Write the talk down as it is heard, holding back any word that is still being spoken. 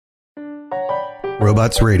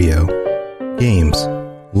Robots Radio. Games,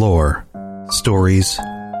 lore, stories,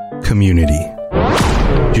 community.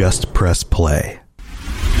 Just press play.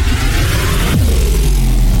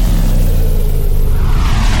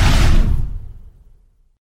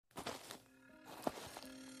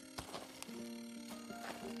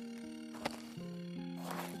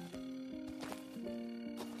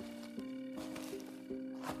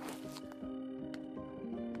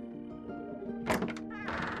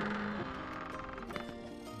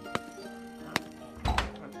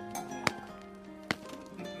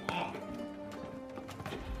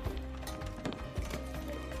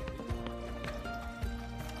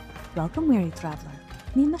 Welcome, weary traveler.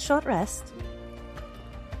 Need a short rest?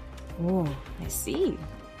 Oh, I see.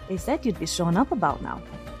 They said you'd be showing up about now.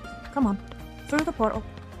 Come on, through the portal.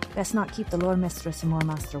 Best not keep the lore mistress and lore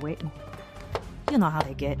master waiting. You know how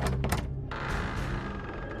they get.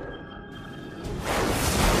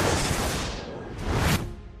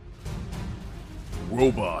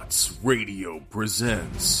 Robots Radio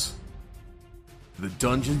presents the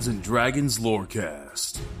Dungeons & Dragons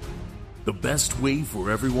Lorecast. The best way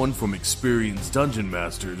for everyone from experienced dungeon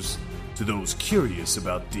masters to those curious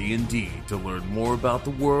about D&D to learn more about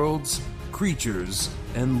the worlds, creatures,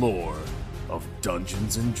 and lore of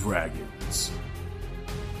Dungeons & Dragons.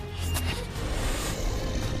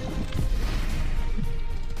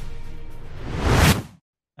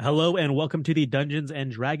 Hello and welcome to the Dungeons &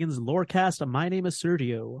 Dragons Lorecast. My name is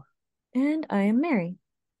Sergio. And I am Mary.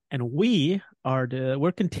 And we're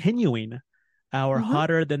continuing our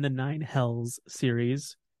Hotter Than the Nine Hells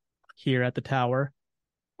series here at the Tower.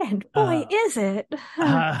 And boy, is it.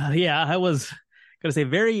 Yeah, I was going to say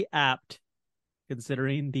very apt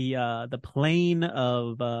considering the plane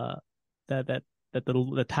of that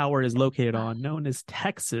the tower is located on, known as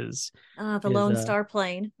Texas. The Lone Star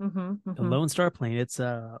Plane. The Lone Star Plane. It's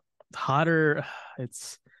hotter.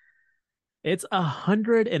 It's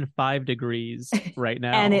 105 degrees right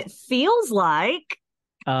now. And it feels like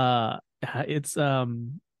it's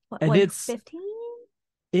and like it's 15.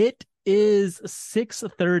 It is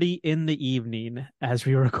 6:30 in the evening as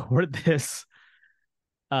we record this.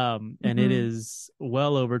 And it is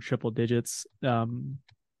well over triple digits.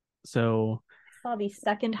 So I saw the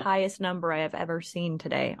second highest number I have ever seen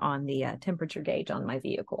today on the temperature gauge on my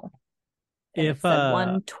vehicle. And it said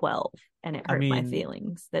 112, and it hurt my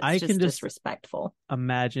feelings. That's just disrespectful.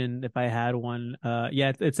 Imagine if I had one.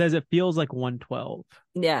 It says it feels like 112.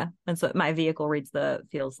 Yeah, and so my vehicle reads the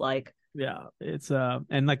feels like. Yeah, it's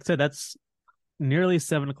and like I said, that's nearly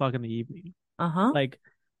 7 o'clock in the evening. Like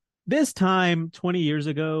this time 20 years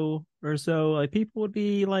ago or so, like people would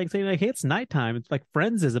be like saying like, hey, it's nighttime. It's like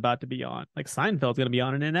Friends is about to be on. Like Seinfeld's gonna be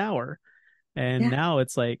on in an hour. And now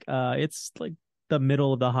it's like the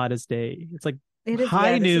middle of the hottest day. It's like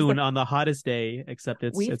high noon on the hottest day, except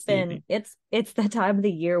it's evening. It's the time of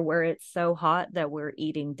the year where it's so hot that we're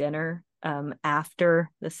eating dinner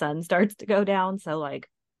after the sun starts to go down. So like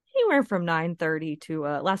anywhere from 9:30 to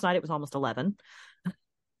last night it was almost 11.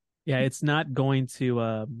 Yeah, it's not going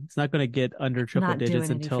to get under triple digits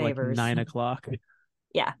until like 9 o'clock.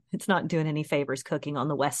 Yeah, it's not doing any favors cooking on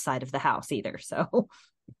the west side of the house either. So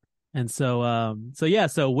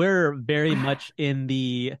so we're very much in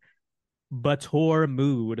the Bator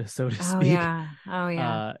mood, so to speak. Oh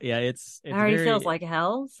yeah. It already feels like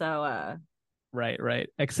hell. So right.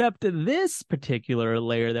 Except this particular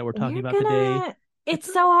layer that we're talking about today. It's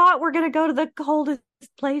so hot. We're gonna go to the coldest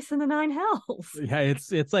place in the Nine Hells. Yeah,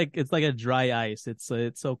 it's like a dry ice. It's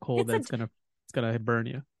so cold that it's gonna burn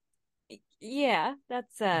you. Yeah,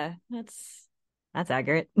 that's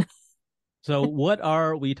accurate. So what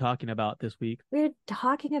are we talking about this week? We're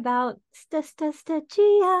talking about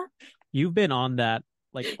Stygia. You've been on that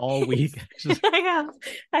like all week. I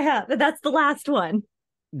have, but that's the last one.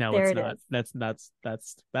 No, it's not.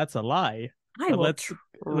 That's a lie. I will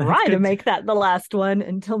try to make that the last one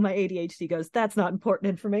until my ADHD goes, that's not important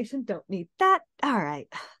information. Don't need that. All right.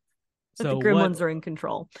 But the gremlins are in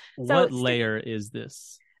control. What layer is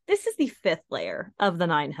this? This is the 5th layer of the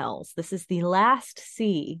Nine Hells. This is the last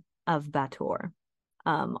sea of Bator.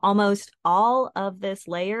 Almost all of this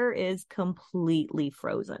layer is completely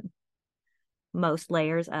frozen. Most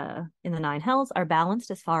layers in the Nine Hells are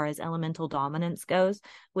balanced as far as elemental dominance goes,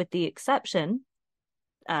 with the exceptions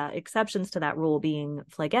to that rule being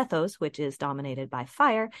Phlegethos, which is dominated by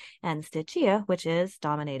fire, and Stygia, which is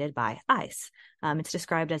dominated by ice. It's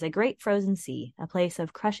described as a great frozen sea, a place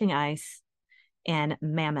of crushing ice and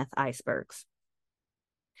mammoth icebergs.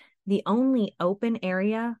 The only open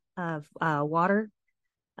area of water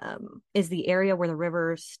is the area where the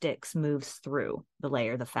river Styx moves through the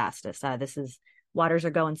layer the fastest. This is waters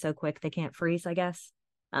are going so quick they can't freeze, I guess.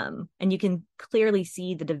 And you can clearly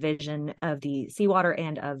see the division of the seawater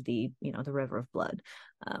and of the river of blood.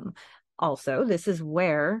 Also, this is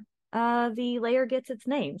where the layer gets its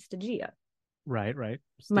name, Stygia. Right.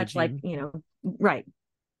 Much like, right.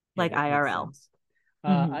 Like IRL.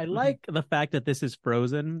 I like the fact that this is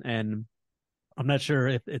frozen, and I'm not sure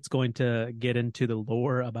if it's going to get into the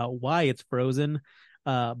lore about why it's frozen.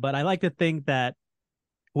 But I like to think that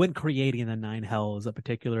when creating the nine hells, a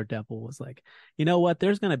particular devil was like, you know what?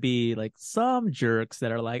 There's going to be like some jerks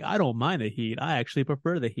that are like, I don't mind the heat. I actually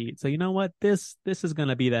prefer the heat. So you know what? This is going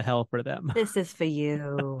to be the hell for them. This is for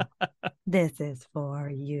you. This is for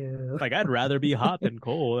you. Like, I'd rather be hot than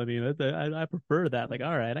cold. I mean, I prefer that. Like,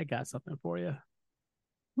 all right, I got something for you.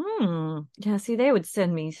 Yeah, see, they would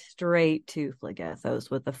send me straight to Phlegethos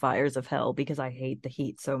with the fires of hell because I hate the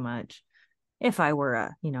heat so much. If I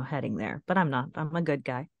were, heading there, but I'm not. I'm a good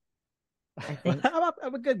guy. I think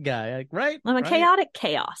I'm a good guy, like, right? I'm a right? chaotic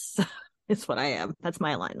chaos. It's what I am. That's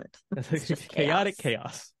my alignment. It's just chaotic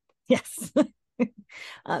chaos. Yes.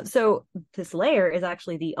 So this layer is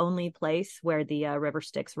actually the only place where the river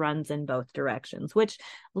Styx runs in both directions, which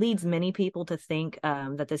leads many people to think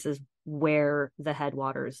that this is where the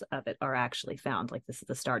headwaters of it are actually found. Like this is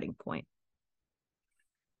the starting point.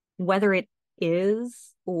 Whether it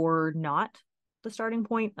is or not the starting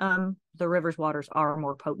point, the river's waters are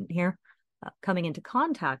more potent here. Coming into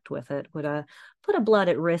contact with it would put a blood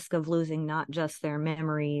at risk of losing not just their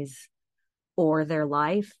memories or their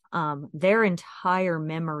life, their entire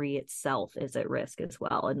memory itself is at risk as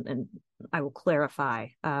well. And I will clarify,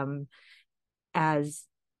 as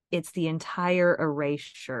it's the entire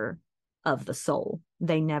erasure of the soul.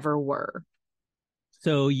 They never were.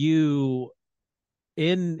 So you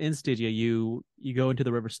in Stygia, you go into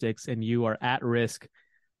the river Styx and you are at risk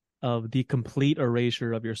of the complete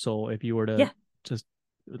erasure of your soul if you were to just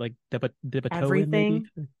like everything.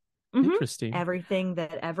 Maybe? Interesting. Everything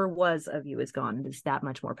that ever was of you is gone. It's that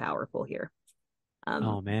much more powerful here.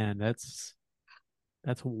 Oh man, that's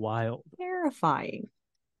wild. Terrifying.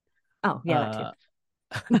 Oh yeah,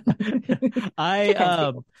 that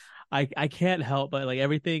too. I can't help but like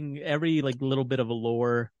every like little bit of a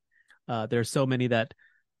lore. There's so many that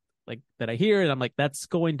I hear, and I'm like, that's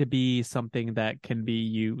going to be something that can be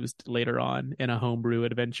used later on in a homebrew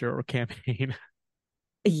adventure or campaign.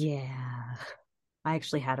 Yeah. I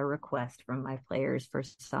actually had a request from my players for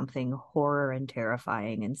something horror and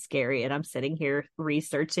terrifying and scary. And I'm sitting here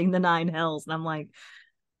researching the nine hells. And I'm like,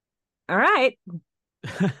 all right.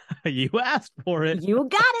 You asked for it. You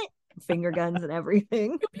got it. Finger guns and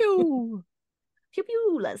everything. Pew pew. Pew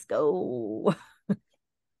pew. Let's go.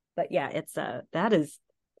 But yeah, it's that is,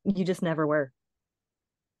 you just never were.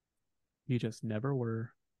 You just never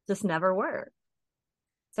were. Just never were.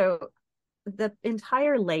 So the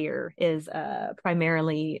entire layer is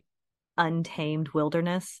primarily untamed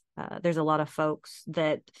wilderness. There's a lot of folks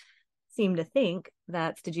that seem to think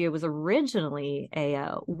that Stygia was originally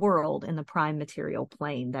a world in the prime material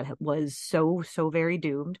plane that was so very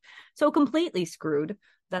doomed, so completely screwed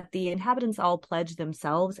that the inhabitants all pledged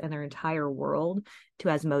themselves and their entire world to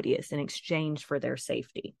Asmodeus in exchange for their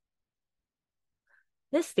safety.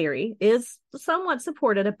 This theory is somewhat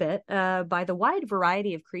supported a bit by the wide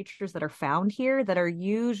variety of creatures that are found here that are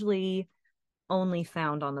usually only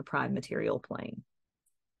found on the prime material plane.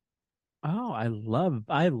 Oh, I love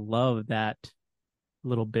that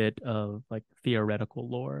little bit of like theoretical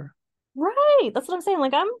lore. Right. That's what I'm saying.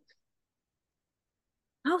 Like,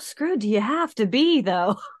 how screwed do you have to be,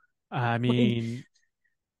 though? I mean,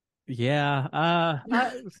 yeah.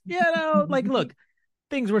 Like, look,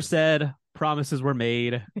 things were said. Promises were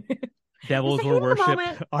made. Devils were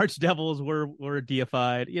worshipped. Archdevils were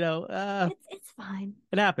deified. It's fine.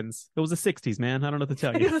 It happens. It was the 60s, man. I don't know what to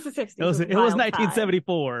tell you. It was the 60s. It was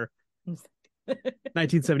 1974.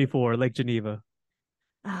 1974, Lake Geneva.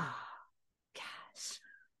 Oh, gosh.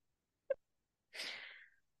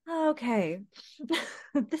 Okay.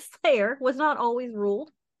 This layer was not always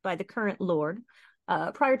ruled by the current lord.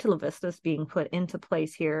 Prior to Levistus being put into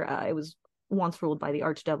place here, it was once ruled by the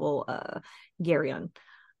archdevil Geryon.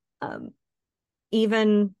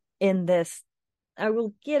 Even in this, I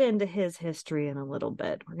will get into his history in a little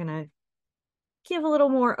bit. We're gonna give a little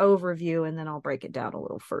more overview and then I'll break it down a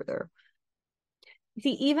little further.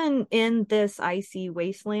 See, even in this icy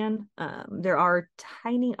wasteland, there are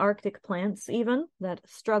tiny Arctic plants even that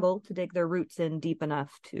struggle to dig their roots in deep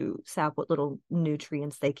enough to sap what little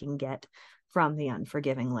nutrients they can get from the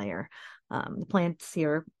unforgiving layer. The plants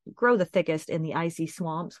here grow the thickest in the icy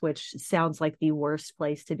swamps, which sounds like the worst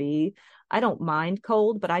place to be. I don't mind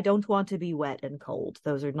cold, but I don't want to be wet and cold.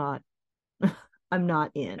 Those are not I'm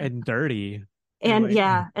not in. And dirty. And like,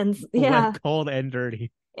 yeah, and yeah, wet, cold, and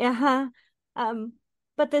dirty. uh-huh.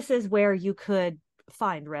 But this is where you could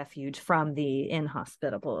find refuge from the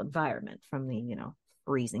inhospitable environment, from the,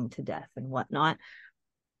 freezing to death and whatnot.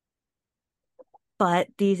 But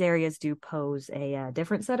these areas do pose a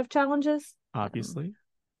different set of challenges. Obviously.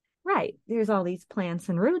 Right. There's all these plants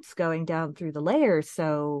and roots going down through the layers,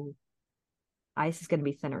 so ice is going to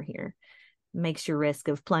be thinner here. Makes your risk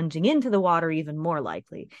of plunging into the water even more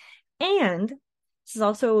likely. And this is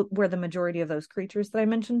also where the majority of those creatures that I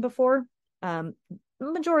mentioned before, the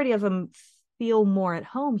majority of them feel more at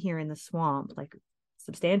home here in the swamp, like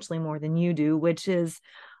substantially more than you do, which is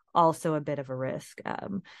also a bit of a risk.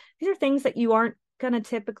 These are things that you aren't going to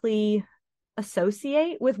typically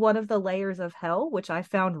associate with one of the layers of hell, which I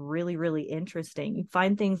found really, really interesting. You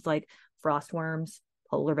find things like frost worms,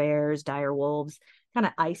 polar bears, dire wolves, kind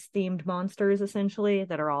of ice themed monsters, essentially,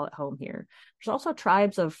 that are all at home here. There's also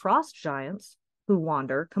tribes of frost giants who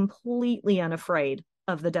wander completely unafraid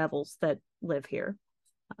of the devils that live here.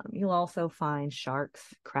 You'll also find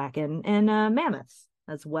sharks, kraken, and mammoths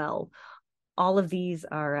as well. All of these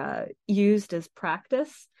are used as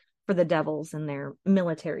practice for the devils in their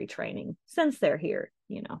military training. Since they're here,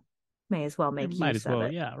 may as well make use of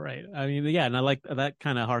it. Yeah, right. I mean, yeah, and I like that.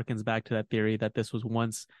 Kind of harkens back to that theory that this was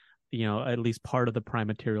once, at least part of the prime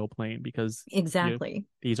material plane, because exactly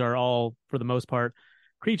these are all, for the most part,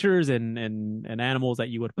 creatures and animals that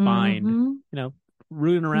you would find,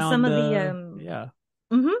 rooting around. Some of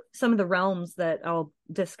some of the realms that I'll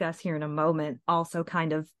discuss here in a moment also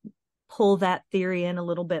kind of pull that theory in a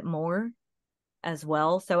little bit more as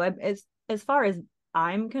well. So as far as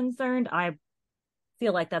I'm concerned, I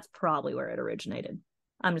feel like that's probably where it originated.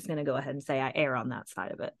 I'm just going to go ahead and say I err on that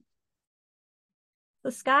side of it.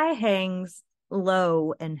 The sky hangs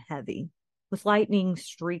low and heavy, with lightning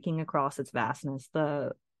streaking across its vastness,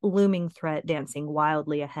 the looming threat dancing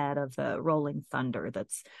wildly ahead of the rolling thunder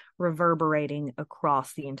that's reverberating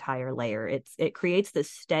across the entire layer. It creates this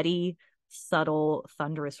steady, subtle,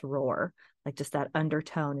 thunderous roar. Like just that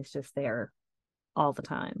undertone is just there all the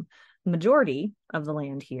time. The majority of the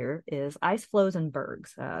land here is ice floes and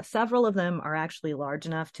bergs. Several of them are actually large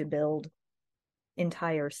enough to build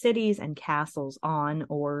entire cities and castles on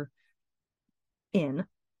or in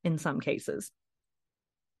some cases.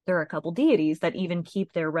 There are a couple deities that even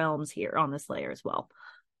keep their realms here on this layer as well.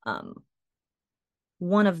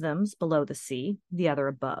 One of them's below the sea, the other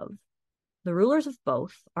above. The rulers of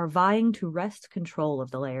both are vying to wrest control of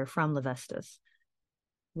the layer from Levestus.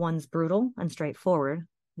 One's brutal and straightforward,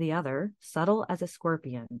 the other subtle as a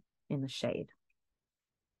scorpion in the shade.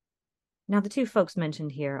 Now, the two folks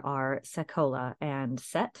mentioned here are Sekola and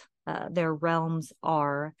Set. Their realms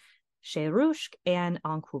are Sherushk and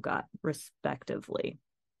Ankugat, respectively.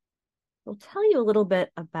 I'll tell you a little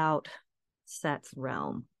bit about Set's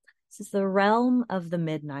realm. This is the realm of the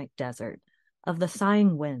midnight desert, of the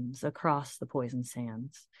sighing winds across the poison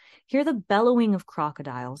sands. Hear the bellowing of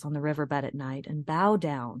crocodiles on the riverbed at night and bow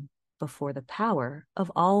down before the power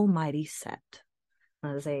of Almighty Set.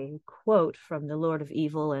 That is a quote from the Lord of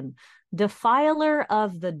Evil and Defiler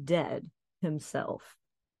of the Dead himself.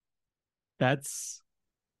 That's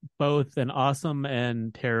both an awesome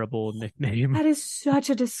and terrible nickname. That is such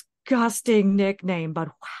a disgusting nickname, but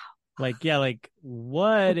wow.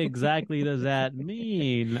 What exactly does that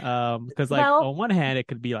mean? Because on one hand it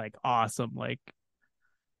could be like awesome, like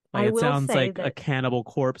it sounds like a Cannibal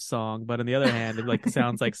Corpse song, but on the other hand it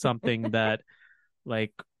sounds like something that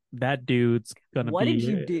that dude's gonna what did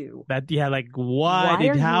you do?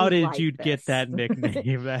 How did you get that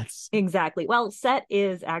nickname? That's exactly. Well, Set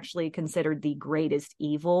is actually considered the greatest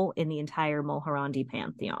evil in the entire Mulhorandi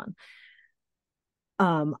pantheon.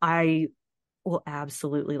 I will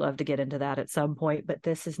absolutely love to get into that at some point, but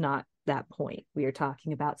this is not that point. We are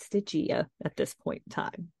talking about Stygia at this point in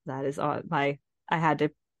time. That is on I had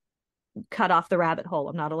to cut off the rabbit hole.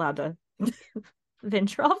 I'm not allowed to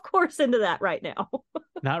venture off course into that right now.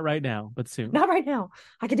 Not right now, but soon. Not right now.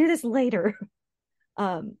 I can do this later.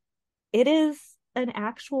 It is an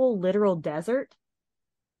actual literal desert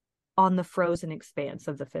on the frozen expanse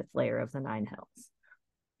of the fifth layer of the Nine Hells.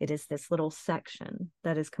 It is this little section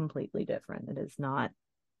that is completely different. It is not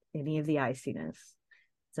any of the iciness.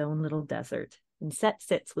 Its own little desert. And Set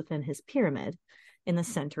sits within his pyramid in the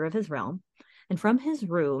center of his realm. And from his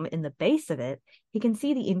room, in the base of it, he can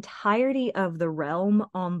see the entirety of the realm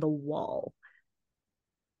on the wall.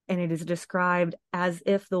 And it is described as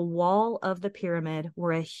if the wall of the pyramid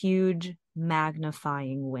were a huge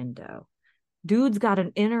magnifying window. Dude's got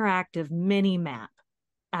an interactive mini map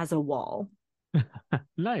as a wall.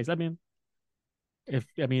 Nice. I mean,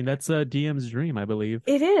 That's a DM's dream, I believe.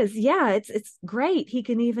 It is. Yeah, it's great. He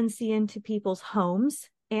can even see into people's homes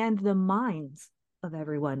and the minds of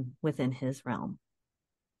everyone within his realm.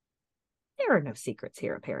 There are no secrets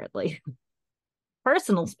here, apparently.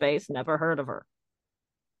 Personal space, never heard of her.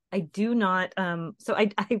 I do not so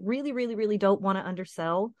I really, really, really don't want to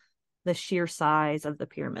undersell the sheer size of the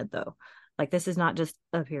pyramid though. Like this is not just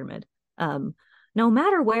a pyramid. No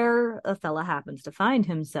matter where a fella happens to find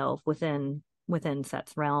himself within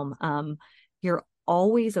Set's realm, you're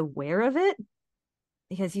always aware of it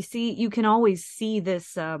because you can always see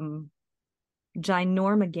this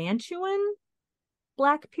ginormagantuan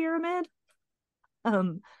black pyramid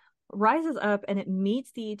rises up and it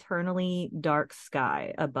meets the eternally dark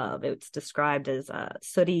sky above. It's described as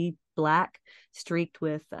sooty black, streaked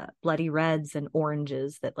with bloody reds and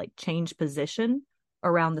oranges that like change position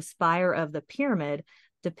around the spire of the pyramid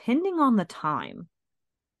depending on the time.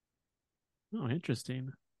 Oh,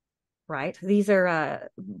 interesting. Right. These are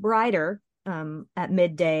brighter at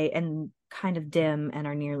midday and kind of dim and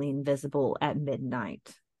are nearly invisible at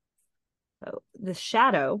midnight. So the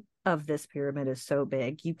shadow of this pyramid is so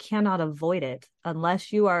big, you cannot avoid it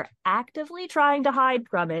unless you are actively trying to hide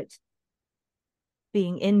from it,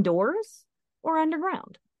 being indoors or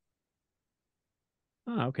underground.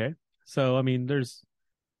 Oh, okay. So, there's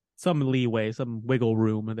some leeway, some wiggle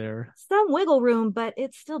room there. Some wiggle room, but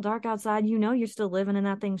it's still dark outside. You know, you're still living in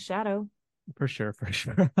that thing's shadow. For sure, for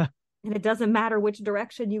sure. And it doesn't matter which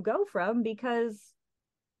direction you go from because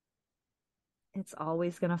it's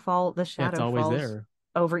always going to fall. The shadow it's always falls there.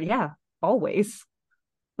 Over. Yeah, always.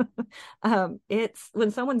 It's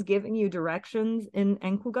when someone's giving you directions in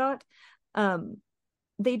Enquilgot,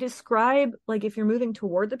 they describe like if you're moving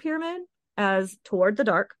toward the pyramid as toward the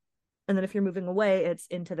dark, and then if you're moving away, it's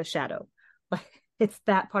into the shadow. Like it's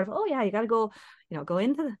that part of, oh yeah, you got to go, go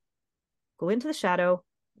into the shadow,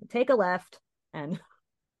 take a left, and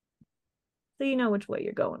so you know which way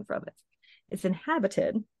you're going from it. It's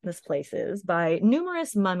inhabited, this place is, by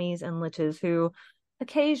numerous mummies and liches who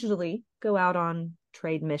occasionally go out on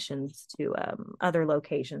trade missions to other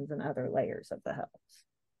locations and other layers of the hells.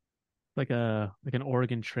 Like an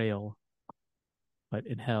Oregon Trail, but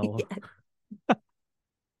in hell. Yeah.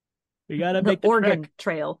 We gotta the make the Oregon trek.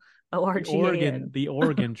 Trail. ORGAN. The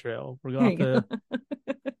Oregon Trail. We're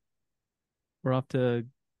off to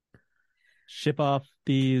ship off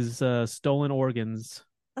these stolen organs.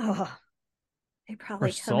 Oh, they probably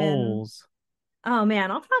or come souls. in. Oh man,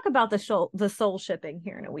 I'll talk about the soul shipping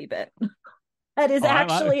here in a wee bit. That is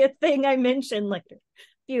actually a thing I mentioned later.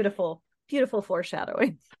 Beautiful, beautiful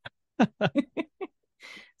foreshadowing. So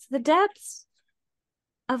the depths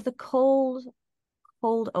of the cold,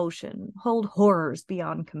 cold ocean hold horrors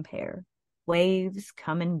beyond compare. Waves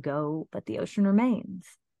come and go, but the ocean remains,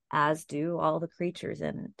 as do all the creatures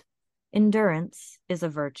in it. Endurance is a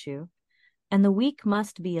virtue, and the weak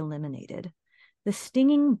must be eliminated. The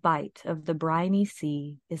stinging bite of the briny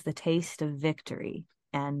sea is the taste of victory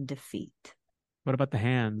and defeat. What about the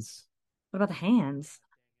hands? What about the hands?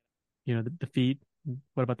 The feet.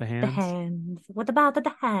 What about the hands? The hands. What about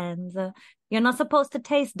the hands? You're not supposed to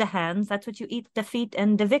taste the hands. That's what you eat the feet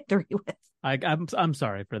and the victory with. I'm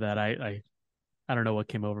sorry for that. I don't know what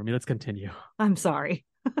came over me. Let's continue. I'm sorry.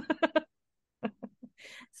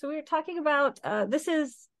 So we were talking about this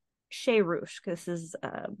is Shayrush. This is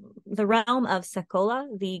the realm of Sekola,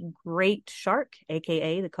 the great shark,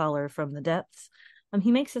 aka the caller from the depths.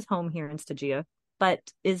 He makes his home here in Stygia, but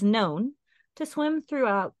is known to swim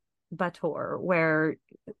throughout Bator, where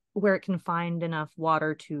it can find enough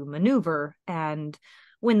water to maneuver, and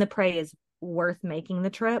when the prey is worth making the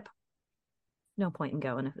trip, no point in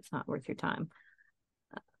going if it's not worth your time.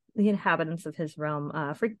 The inhabitants of his realm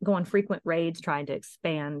go on frequent raids trying to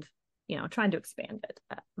expand it.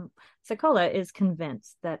 Sekola is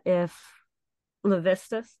convinced that if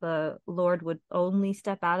Levistus, the Lord, would only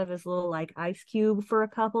step out of his little like ice cube for a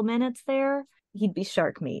couple minutes there, he'd be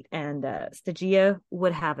shark meat, and Stygia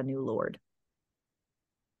would have a new lord.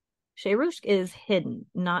 Shayrushk is hidden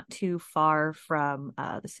not too far from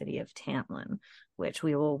the city of Tantlin, which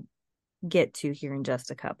we will get to here in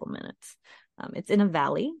just a couple minutes. It's in a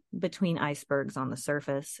valley between icebergs on the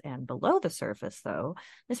surface, and below the surface, though,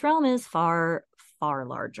 this realm is far, far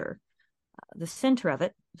larger. The center of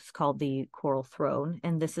it is called the Coral Throne,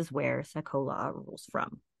 and this is where Sekola rules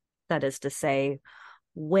from. That is to say,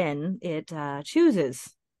 when it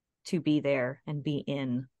chooses to be there and be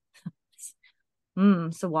in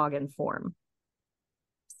Sawagan form.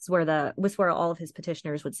 This is where all of his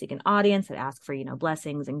petitioners would seek an audience and ask for,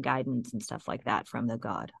 blessings and guidance and stuff like that from the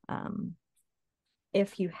god.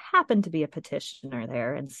 If you happen to be a petitioner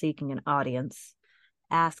there and seeking an audience,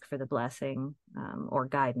 ask for the blessing or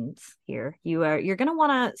guidance here, you're going to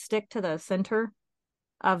want to stick to the center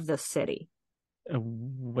of the city.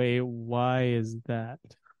 Wait, why is that?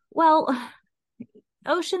 Well,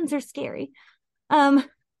 oceans are scary. Um,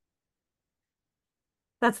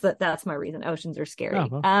 that's my reason. Oceans are scary. Oh,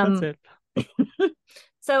 well, that's it.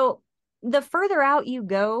 So the further out you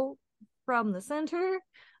go from the center,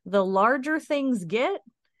 the larger things get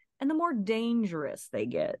and the more dangerous they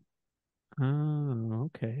get. Oh,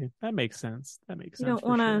 okay. That makes sense. You don't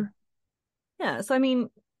want to. Yeah. So, I mean,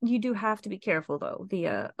 you do have to be careful, though.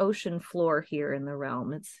 The ocean floor here in the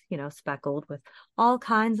realm, it's, speckled with all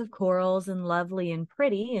kinds of corals and lovely and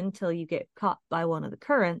pretty until you get caught by one of the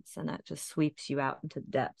currents, and that just sweeps you out into the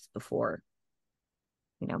depths before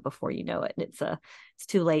you know it. It's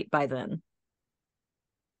too late by then.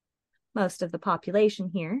 Most of the population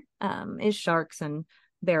here is sharks and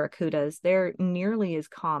barracudas. They're nearly as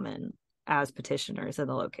common as petitioners in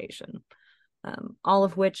the location. All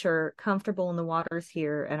of which are comfortable in the waters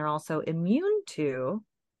here and are also immune to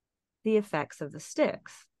the effects of the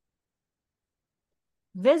Styx.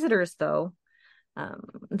 Visitors, though,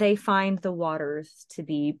 they find the waters to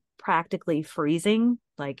be practically freezing,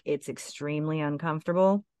 like it's extremely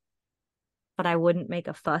uncomfortable. But I wouldn't make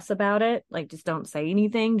a fuss about it. Like, just don't say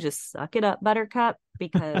anything. Just suck it up, Buttercup,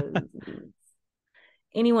 because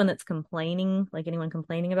anyone complaining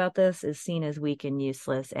about this is seen as weak and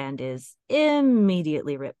useless and is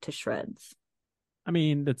immediately ripped to shreds. I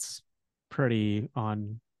mean, that's pretty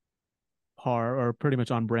on par or pretty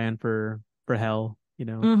much on brand for hell,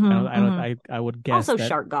 I would guess also that,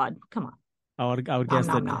 shark god. Come on. I would guess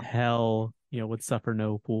that hell, would suffer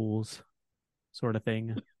no fools, sort of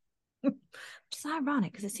thing. Which is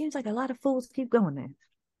ironic because it seems like a lot of fools keep going there.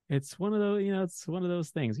 It's one of those, it's one of those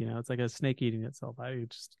things, it's like a snake eating itself.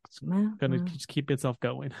 It's gonna just keep itself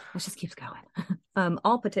going. It just keeps going.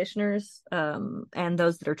 All petitioners, and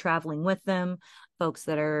those that are traveling with them, folks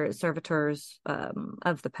that are servitors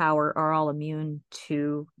of the power, are all immune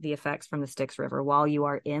to the effects from the Styx River while you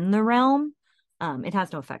are in the realm. It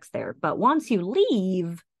has no effects there, but once you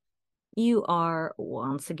leave, you are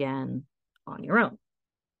once again on your own.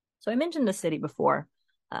 So I mentioned the city before,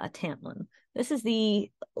 Tantlin. This is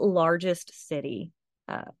the largest city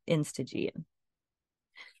in Stygia.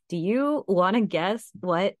 Do you want to guess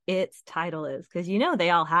what its title is? Because they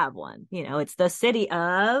all have one. It's the city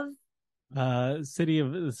of... Okay,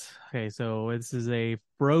 so this is a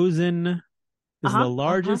frozen... This is the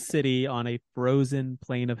largest city on a frozen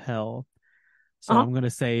plain of hell. So I'm going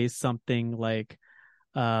to say something like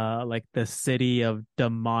the city of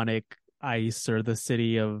demonic ice, or the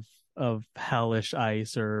city of hellish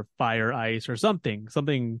ice, or fire ice, or something.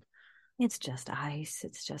 It's just ice.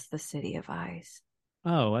 It's just the city of ice.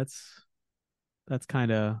 Oh, that's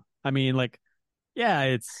kind of, I mean, yeah,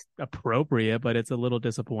 it's appropriate, but it's a little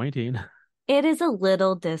disappointing. It is a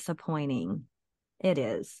little disappointing. It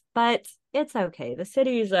is, but it's okay. The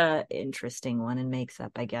city's a interesting one and makes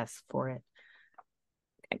up, I guess, for it.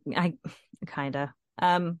 I kind of.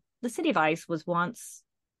 The city of ice was once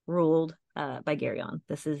ruled by Geryon.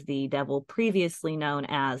 This is the devil previously known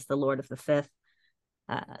as the Lord of the Fifth.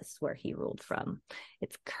 That's where he ruled from.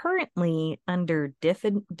 It's currently under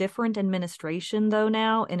different administration, though,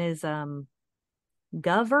 now, and is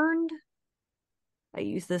governed, I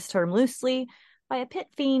use this term loosely, by a pit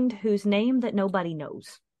fiend whose name that nobody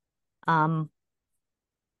knows.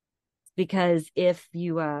 Because if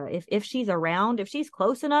she's around, if she's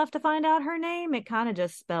close enough to find out her name, it kind of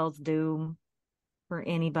just spells doom for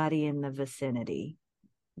anybody in the vicinity.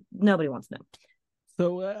 Nobody wants to know.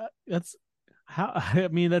 So that's how, I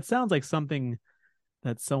mean, that sounds like something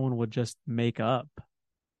that someone would just make up.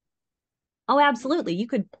 Oh, absolutely. You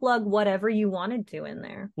could plug whatever you wanted to in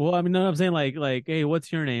there. Well, I mean, no, I'm saying like, hey,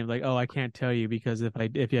 what's your name? Like, oh, I can't tell you because if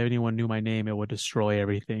anyone knew my name, it would destroy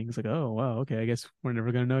everything. It's like, oh, wow, okay, I guess we're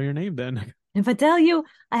never gonna know your name then. If I tell you,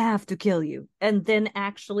 I have to kill you, and then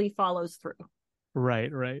actually follows through.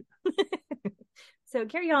 Right. So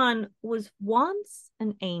Geryon was once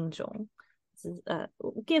an angel.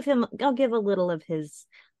 I'll give a little of his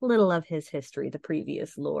history, the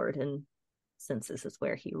previous lord, and since this is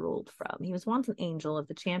where he ruled from. He was once an angel of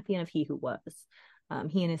the champion of He Who Was.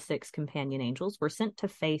 He and his 6 companion angels were sent to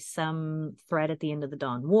face some threat at the end of the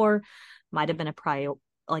Dawn War. Might have been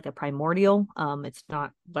a primordial.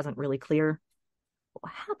 Wasn't really clear.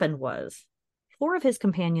 What happened was 4 of his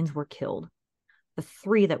companions were killed. The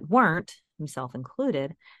 3 that weren't, himself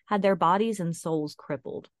included, had their bodies and souls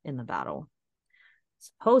crippled in the battle.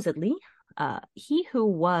 Supposedly, He Who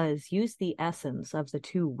Was used the essence of the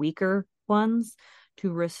 2 weaker ones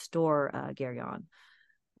to restore Geryon.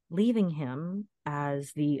 leaving him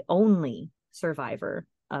as the only survivor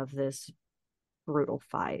of this brutal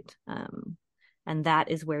fight. And that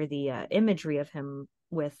is where the imagery of him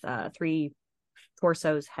with 3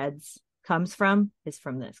 torsos, heads comes from, is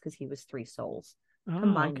from this, because he was 3 souls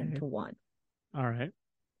combined into one. All right.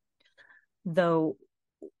 Though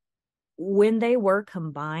when they were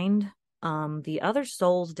combined, the other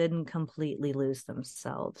souls didn't completely lose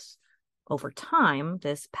themselves. Over time,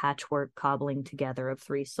 this patchwork cobbling together of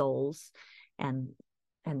 3 souls and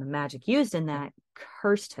the magic used in that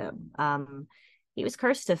cursed him. He was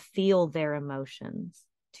cursed to feel their emotions,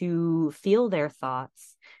 to feel their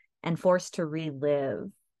thoughts, and forced to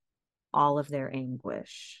relive all of their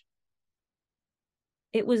anguish.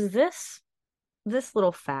 It was this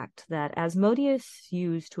little fact that Asmodeus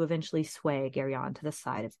used to eventually sway Geryon to the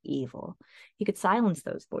side of evil. He could silence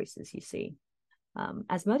those voices, you see.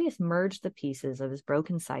 Asmodeus merged the pieces of his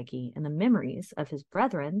broken psyche, and the memories of his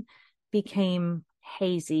brethren became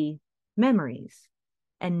hazy memories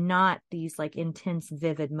and not these like intense,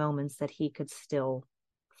 vivid moments that he could still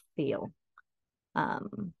feel.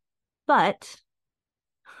 But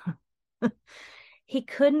he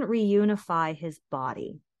couldn't reunify his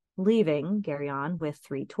body, leaving Geryon with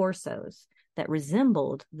 3 torsos that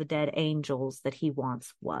resembled the dead angels that he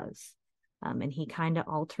once was. And he kind of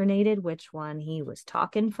alternated which one he was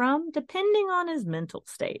talking from, depending on his mental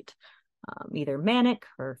state, either manic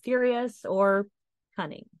or furious or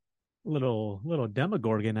cunning. Little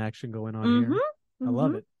Demogorgon action going on here. I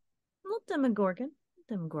love it. Little Demogorgon.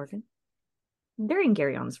 During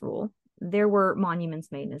Geryon's rule, there were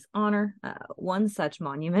monuments made in his honor. One such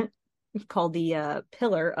monument, called the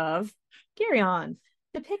Pillar of Geryon,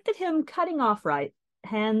 depicted him cutting off right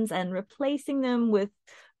hands and replacing them with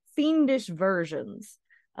fiendish versions,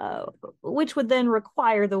 which would then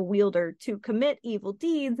require the wielder to commit evil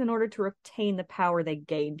deeds in order to retain the power they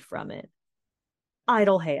gained from it.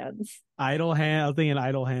 Idle hands. I was thinking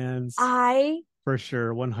idle hands. For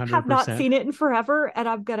sure, 100%. Have not seen it in forever, and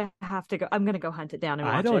I'm gonna go hunt it down and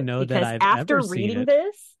watch it. I don't know that I've after ever seen reading it.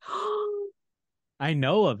 this, I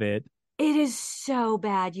know of it. it is so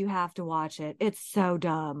bad. You have to watch it. It's so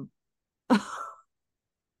dumb.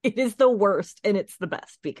 It is the worst, and it's the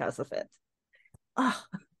best because of it.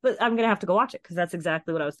 But I'm gonna have to go watch it because that's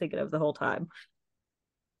exactly what I was thinking of the whole time.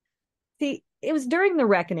 See, it was during the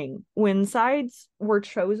reckoning, when sides were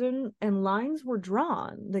chosen and lines were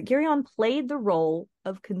drawn, that Geryon played the role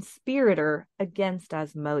of conspirator against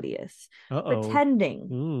Asmodeus,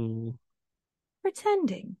 pretending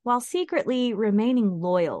while secretly remaining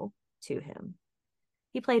loyal to him.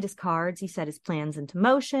 He played his cards, he set his plans into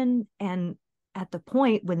motion, and at the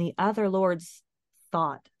point when the other lords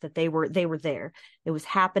thought that they were there, it was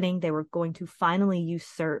happening, they were going to finally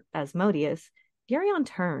usurp Asmodeus, Geryon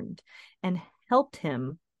turned and helped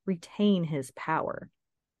him retain his power.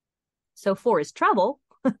 So for his trouble,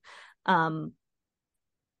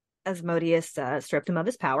 Asmodeus stripped him of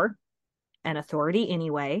his power and authority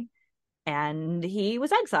anyway, and he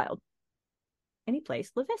was exiled. And he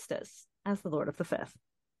placed Levistus as the Lord of the Fifth.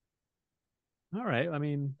 All right. I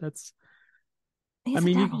mean,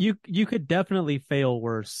 you could definitely fail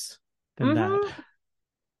worse than that.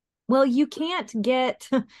 Well, you can't get,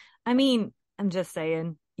 I mean, I'm just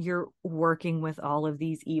saying, you're working with all of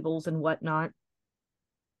these evils and whatnot.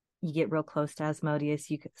 You get real close to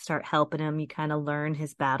Asmodeus, you could start helping him, you kind of learn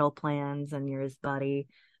his battle plans, and you're his buddy.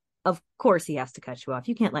 Of course he has to cut you off.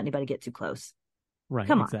 You can't let anybody get too close. Right,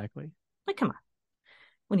 come on. Exactly. Come on.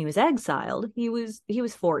 When he was exiled, he was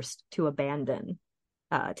forced to abandon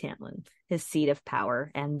Tantlin, his seat of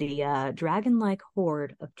power, and the dragon-like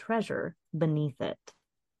hoard of treasure beneath it.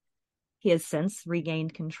 He has since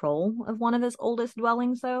regained control of one of his oldest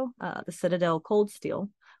dwellings, though, the Citadel Coldsteel,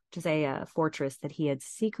 which is a fortress that he had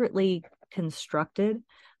secretly constructed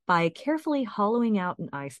by carefully hollowing out an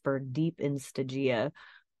iceberg deep in Stygia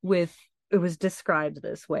with, it was described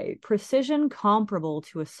this way, precision comparable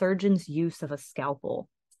to a surgeon's use of a scalpel.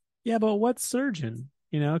 Yeah, but what surgeon?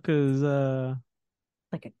 Because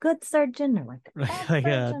like a good surgeon or like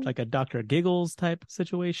like a Dr. Giggles type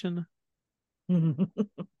situation.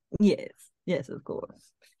 Yes, of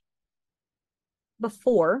course.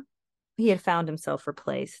 Before he had found himself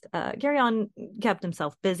replaced, Geryon kept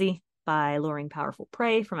himself busy by luring powerful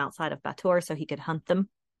prey from outside of Bator so he could hunt them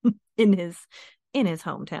in his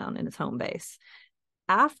hometown, in his home base.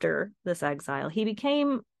 After this exile, he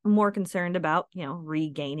became more concerned about,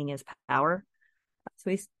 regaining his power.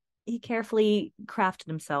 So he carefully crafted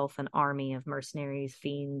himself an army of mercenaries,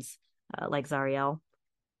 fiends, like Zariel.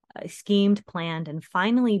 schemed, planned, and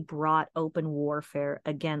finally brought open warfare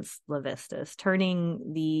against Levistus,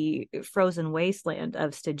 turning the frozen wasteland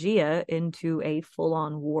of Stygia into a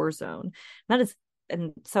full-on war zone.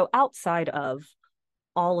 And so outside of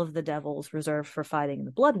all of the devils reserved for fighting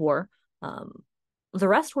the blood war, the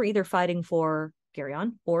rest were either fighting for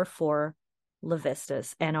Geryon or for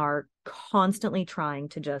Levistus, and are constantly trying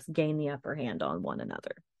to just gain the upper hand on one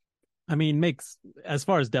another. I mean, as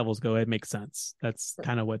far as devils go, it makes sense. That's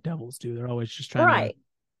kind of what devils do. They're always just trying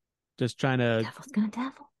to Devil's gonna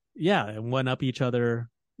devil. Yeah, and one up each other,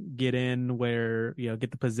 get in where,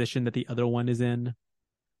 get the position that the other one is in.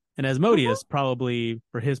 And Asmodeus probably,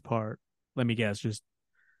 for his part, let me guess, just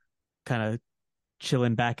kind of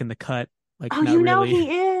chilling back in the cut, like not really.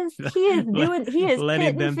 He is. He is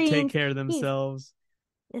letting them take care of themselves.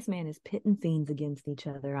 This man is pitting fiends against each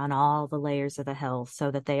other on all the layers of the hell,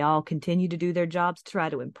 so that they all continue to do their jobs to try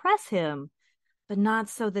to impress him, but not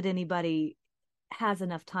so that anybody has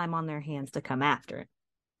enough time on their hands to come after it.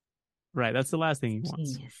 Right, that's the last thing he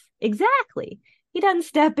wants. Exactly. He doesn't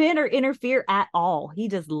step in or interfere at all. He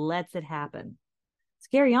just lets it happen.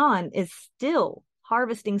 Skarion is still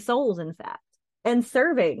harvesting souls, in fact, and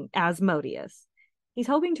serving Asmodeus. He's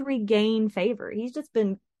hoping to regain favor. He's just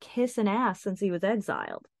been kissing ass since he was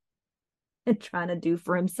exiled and trying to do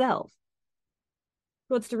for himself.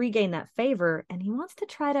 He wants to regain that favor, and he wants to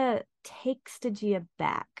try to take Stygia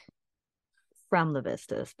back from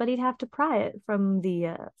Levistus, but he'd have to pry it from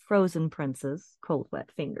the frozen prince's cold, wet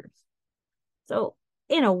fingers. So,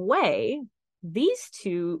 in a way, these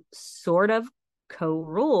two sort of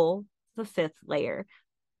co-rule the fifth layer,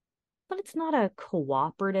 but it's not a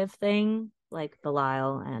cooperative thing like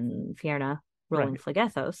Belial and Fierna ruling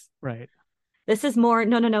Phlegethos. Right. This is more,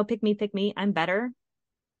 no, pick me, I'm better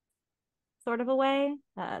sort of a way.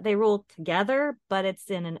 They rule together, but it's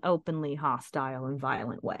in an openly hostile and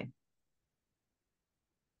violent way.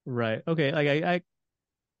 Right. Okay.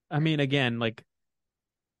 I mean, again,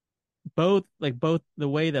 both the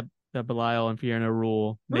way that Belial and Fierna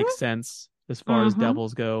rule makes sense as far as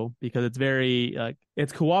devils go, because it's very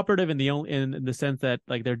it's cooperative in the sense that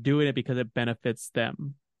they're doing it because it benefits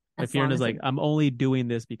them. Fierna's I'm only doing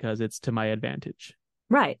this because it's to my advantage.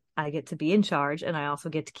 Right. I get to be in charge, and I also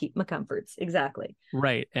get to keep my comforts. Exactly.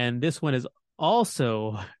 Right. And this one is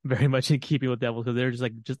also very much in keeping with devils, because they're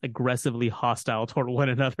just aggressively hostile toward one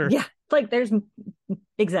another. Yeah. There's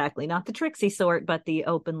exactly not the tricksy sort, but the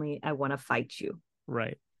openly, I want to fight you.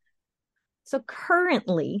 Right. So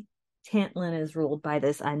currently, Tantlin is ruled by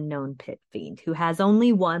this unknown pit fiend who has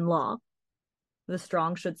only one law: the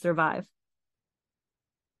strong should survive.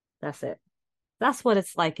 That's it. That's what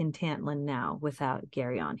it's like in Tantlin now without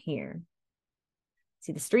Geryon here.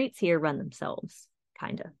 See, the streets here run themselves,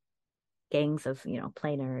 kind of. Gangs of,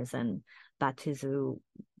 planers and Batuzu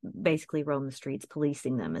basically roam the streets,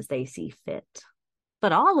 policing them as they see fit.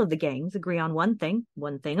 But all of the gangs agree on one thing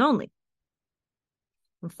only.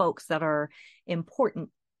 And folks that are important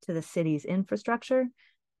to the city's infrastructure,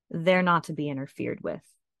 they're not to be interfered with.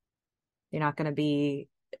 They're not going to be,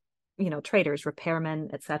 traders,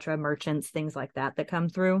 repairmen, etc., merchants, things like that come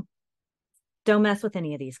through. Don't mess with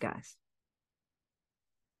any of these guys.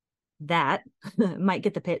 That might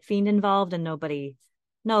get the pit fiend involved, and nobody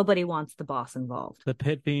wants the boss involved. The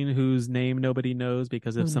pit fiend whose name nobody knows,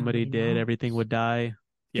 because if somebody did, everything would die.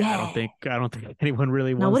 Yeah. I don't think anyone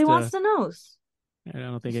really wants to. Nobody wants to know. I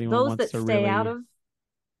don't think anyone wants to really. Those that stay out of.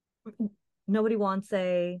 Nobody wants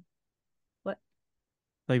a. What?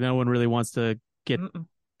 No one really wants to get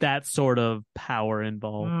that sort of power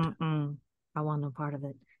involved. I want no part of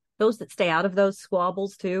it. Those that stay out of those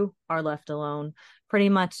squabbles too are left alone. Pretty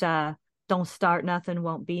much, don't start nothing,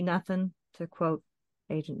 won't be nothing, to quote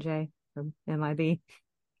Agent J from MIB.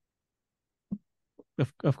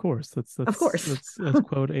 Of course, let's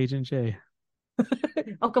quote Agent J.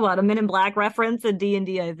 Oh, come on, a Men in Black reference in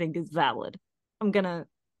D&D, I think, is valid. I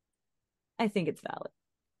think it's valid.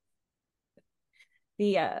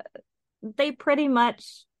 They pretty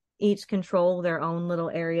much each control their own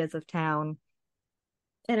little areas of town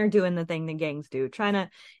and are doing the thing the gangs do, trying to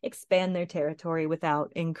expand their territory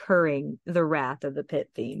without incurring the wrath of the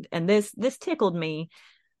pit fiend. And this tickled me,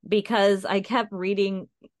 because I kept reading,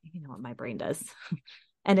 what my brain does.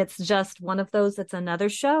 And it's just one of those, it's another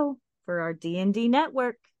show for our D&D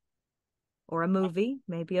network, or a movie,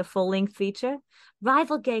 maybe a full-length feature.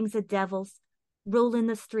 Rival gangs of devils ruling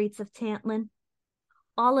the streets of Tantlin,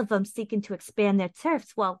 all of them seeking to expand their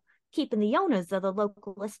turfs while keeping the owners of the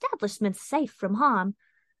local establishments safe from harm.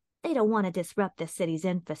 They don't want to disrupt the city's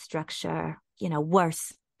infrastructure.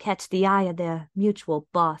 Worse, catch the eye of their mutual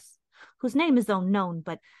boss, whose name is unknown,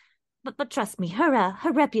 but But trust me, her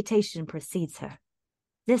reputation precedes her.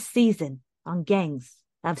 This season on Gangs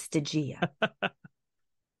of Stygia.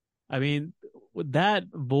 I mean, that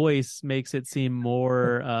voice makes it seem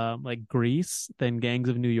more like Grease than Gangs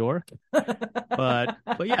of New York. But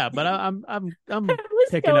yeah, but I'm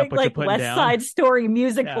picking up what like you're putting West down. Side Story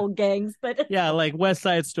musical gangs, but yeah, like West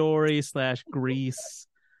Side Story / Grease.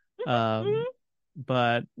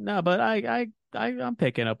 But no, but I'm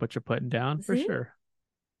picking up what you're putting down for sure.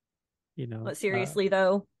 You know, but seriously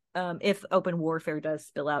though, if open warfare does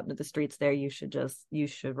spill out into the streets there, you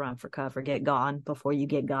should run for cover, get gone before you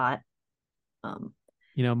get got.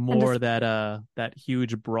 You know, more that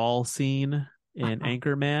huge brawl scene in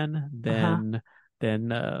Anchorman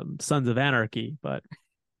than Sons of Anarchy, but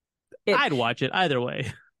I'd watch it either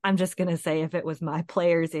way. I'm just gonna say, if it was my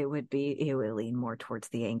players, it would lean more towards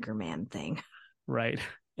the Anchorman thing. Right.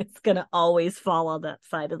 It's gonna always fall on that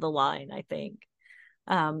side of the line, I think.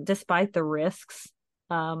 Despite the risks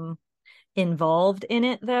involved in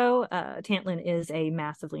it, though, Tantlin is a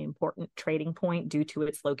massively important trading point due to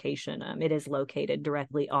its location. It is located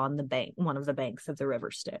directly on one of the banks of the River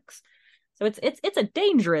Styx, so it's a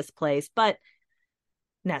dangerous place, but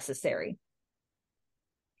necessary.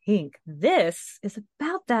 I think this is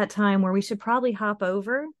about that time where we should probably hop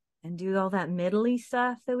over and do all that middle-y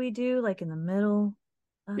stuff that we do, like in the middle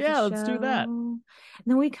of the show. Let's do that. And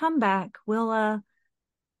then we come back. We'll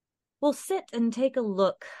sit and take a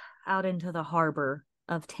look out into the harbor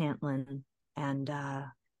of Tantlin and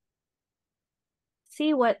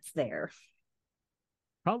see what's there.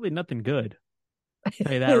 Probably nothing good. I'll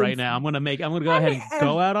tell you that right now. I'm gonna go ahead and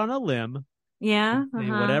go out on a limb. Yeah.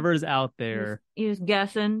 Whatever's out there. You're just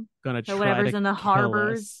guessing. Gonna try whatever's to in the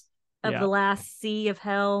harbors of the last sea of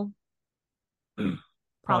hell.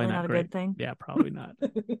 Probably not a good thing. Yeah, probably not.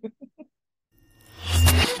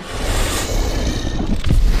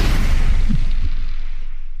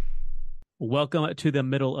 Welcome to the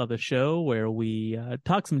middle of the show where we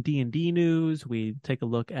talk some D&D news. We take a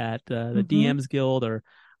look at the DMs Guild or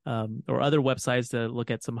other websites to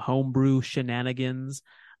look at some homebrew shenanigans.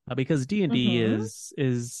 Because D&D is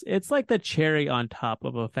it's like the cherry on top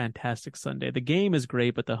of a fantastic sundae. The game is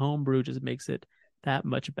great, but the homebrew just makes it that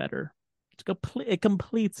much better. It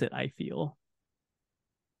completes it, I feel.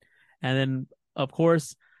 And then, of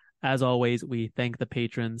course, as always, we thank the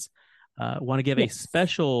patrons. Want to give a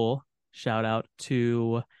special shout out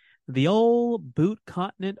to the old Boot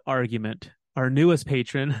Continent Argument, our newest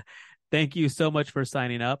patron. Thank you so much for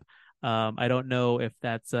signing up. I don't know if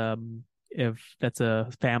that's a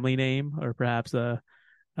family name or perhaps a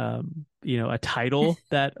title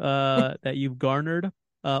that you've garnered.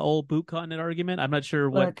 Old Boot Continent Argument. I'm not sure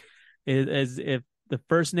what is if the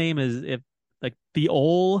first name is if like the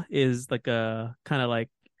ol is like a kind of like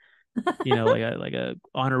like a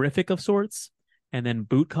honorific of sorts, and then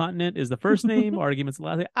Boot Continent is the first name, Argument's the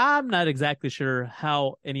last name. I'm not exactly sure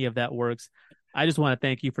how any of that works. I just want to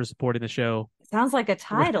thank you for supporting the show. Sounds like a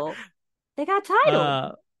title. They got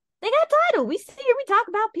title. We see here, we talk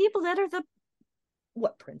about people that are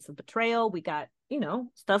Prince of Betrayal. We got,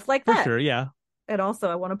 stuff like that. For sure, yeah. And also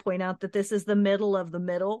I want to point out that this is the middle of the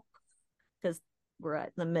middle, because we're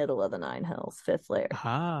at the middle of the Nine Hells, 5th layer.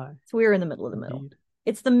 So we're in the middle of the middle. Indeed.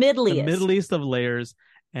 It's the middliest. The middliest of layers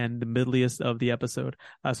and the middliest of the episode.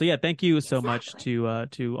 So yeah, thank you so much to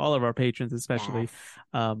all of our patrons, especially.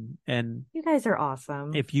 Yes. And you guys are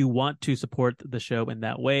awesome. If you want to support the show in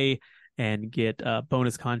that way and get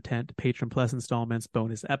bonus content, Patron Plus installments,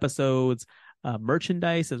 bonus episodes,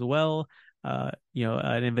 merchandise as well,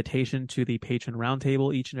 an invitation to the Patron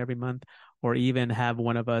Roundtable each and every month, or even have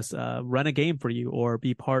one of us run a game for you or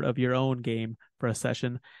be part of your own game for a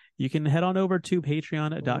session, you can head on over to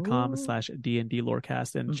patreon.com/DND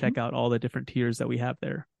Lorecast and check out all the different tiers that we have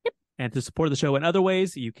there. Yep. And to support the show in other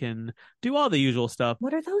ways, you can do all the usual stuff.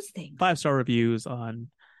 What are those things? 5-star reviews on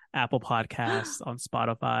Apple Podcasts, on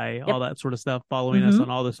Spotify, all that sort of stuff. Following us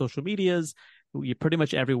on all the social medias. You're pretty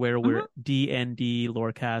much everywhere. We're DND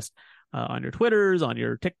Lorecast. On your Twitters, on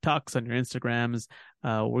your TikToks, on your Instagrams.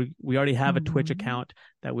 We already have a Twitch account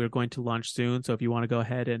that we're going to launch soon. So if you want to go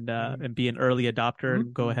ahead and be an early adopter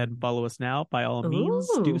and go ahead and follow us now, by all means,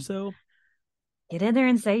 do so. Get in there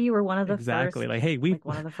and say you were one of the exactly. first. Like, hey, we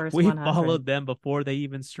one of the first. We 100. followed them before they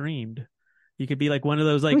even streamed. You could be like one of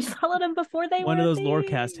those we followed them before they one were of those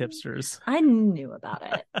Lorecast hipsters. I knew about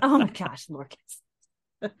it. Oh my gosh, Lorecast.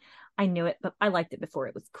 I knew it, but I liked it before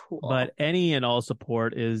it was cool. But any and all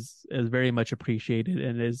support is very much appreciated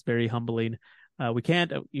and is very humbling. You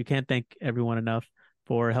can't thank everyone enough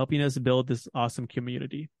for helping us build this awesome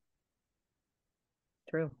community.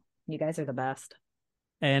 True. You guys are the best.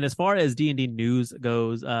 And as far as D&D news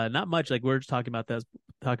goes, not much. Like we are just talking about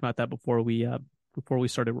that before we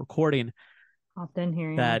started recording. Often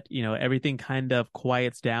here, that everything kind of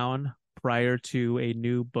quiets down prior to a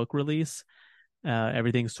new book release.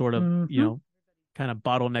 Everything sort of kind of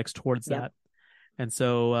bottlenecks towards that. And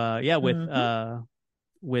so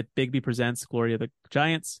with Bigby Presents Glory of the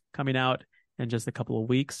Giants coming out in just a couple of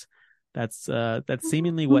weeks, that's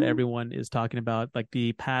seemingly what everyone is talking about. Like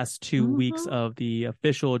the past 2 weeks of the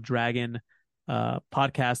official Dragon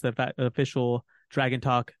podcast, the official Dragon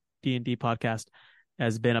Talk D&D podcast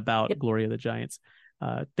has been about Glory of the Giants.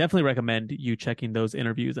 Definitely recommend you checking those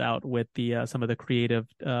interviews out with the some of the creative,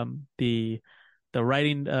 the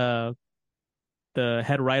writing, the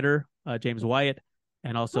head writer James Wyatt,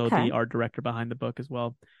 and also the art director behind the book as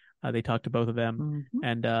well. They talked to both of them,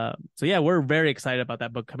 and so yeah, we're very excited about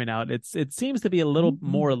that book coming out. It seems to be a little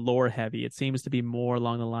more lore heavy. It seems to be more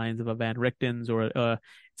along the lines of a Van Richten's, or it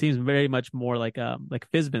seems very much more like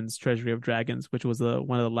Fizban's Treasury of Dragons, which was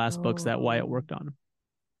one of the last books that Wyatt worked on.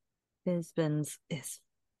 Fizban's is.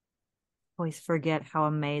 Always forget how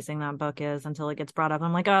amazing that book is until it gets brought up.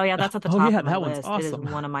 I'm like, oh yeah, that's at the top of my list. Awesome. It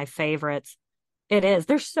is one of my favorites. It is.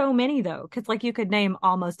 There's so many though, because like you could name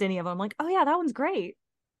almost any of them. I'm like, oh yeah, that one's great.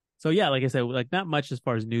 So yeah, like I said, like not much as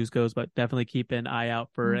far as news goes, but definitely keep an eye out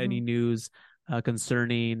for any news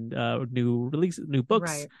concerning new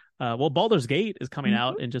books. Right. Well, Baldur's Gate is coming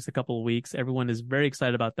out in just a couple of weeks. Everyone is very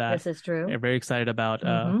excited about that. This is true. They're very excited about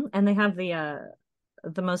and they have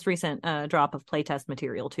the most recent drop of playtest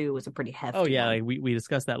material too was a pretty hefty. Oh yeah, like we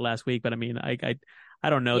discussed that last week, but I mean, I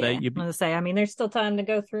don't know that you. I'm gonna say, I mean, there's still time to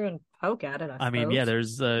go through and poke at it. I mean, yeah,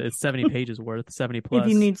 there's it's 70 pages worth, 70 plus.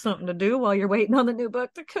 If you need something to do while you're waiting on the new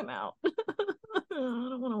book to come out, I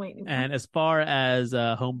don't want to wait anymore. And as far as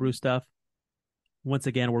homebrew stuff, once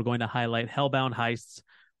again, we're going to highlight Hellbound Heists,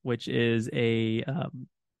 which is a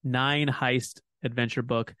 9 heist adventure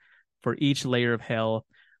book for each layer of hell.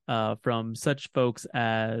 From such folks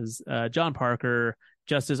as John Parker,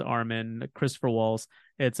 Justice Arman, Christopher Waltz.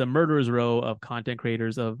 It's a murderer's row of content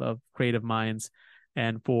creators of creative minds.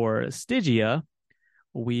 And for Stygia,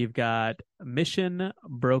 we've got Mission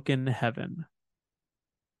Broken Heaven.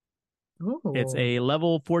 Ooh. It's a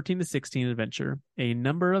level 14 to 16 adventure. A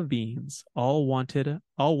number of beings all want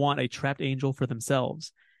a trapped angel for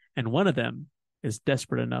themselves, and one of them is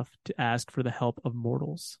desperate enough to ask for the help of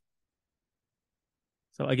mortals.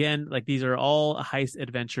 So again, like these are all heist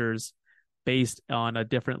adventures based on a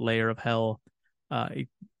different layer of hell. I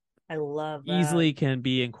love that. Easily can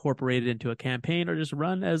be incorporated into a campaign, or just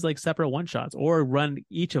run as like separate one shots, or run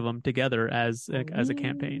each of them together as a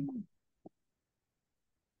campaign.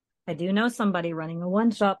 I do know somebody running a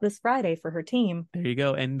one shot this Friday for her team. There you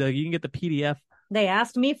go, and you can get the PDF. They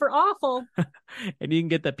asked me for awful, and you can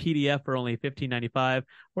get the PDF for only $15.95,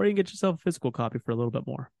 or you can get yourself a physical copy for a little bit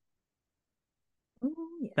more.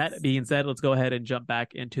 Yes. That being said, let's go ahead and jump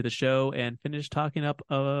back into the show and finish talking up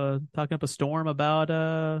a storm about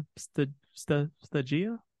Stygia.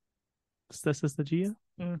 Stygia.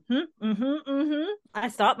 I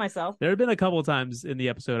stopped myself. There have been a couple of times in the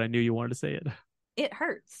episode I knew you wanted to say it. It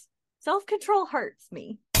hurts. Self-control hurts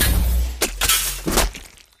me.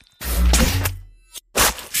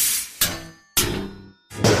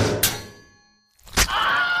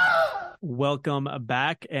 Welcome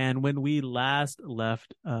back. And when we last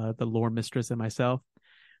left the lore mistress and myself,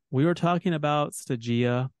 we were talking about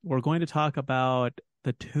Stygia. We're going to talk about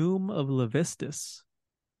the Tomb of Levistus.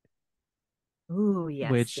 Ooh,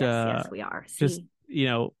 yes, yes, we are. Just,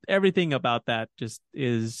 everything about that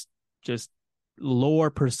is just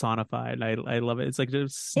lore personified. I love it. It's like a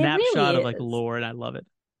snapshot of like lore, and I love it.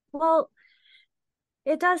 Well,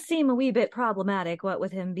 it does seem a wee bit problematic, what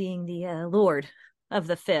with him being the Lord of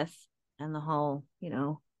the Fifth. And the whole,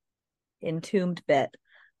 entombed bit.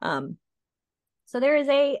 So there is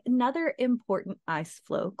another important ice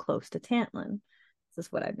flow close to Tantlin. This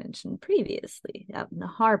is what I mentioned previously, out in the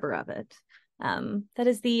harbor of it. That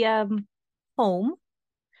is the home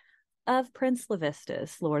of Prince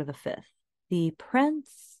Levistus, Lord of the Fifth, the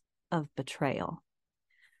Prince of Betrayal.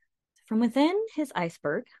 From within his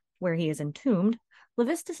iceberg, where he is entombed,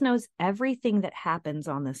 Levistus knows everything that happens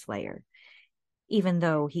on this layer, even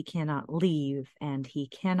though he cannot leave and he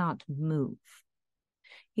cannot move.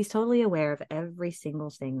 He's totally aware of every single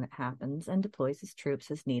thing that happens and deploys his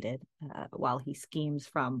troops as needed while he schemes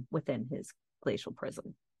from within his glacial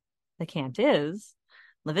prison. The cant is,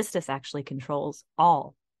 Levistus actually controls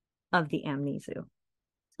all of the Amnesu.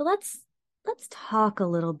 So let's talk a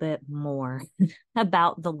little bit more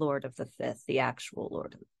about the Lord of the Fifth, the actual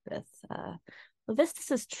Lord of the Fifth.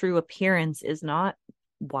 Levistus's true appearance is not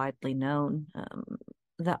widely known.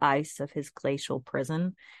 the ice of his glacial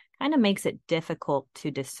prison kind of makes it difficult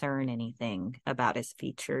to discern anything about his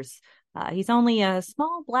features. He's only a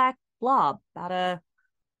small black blob, about a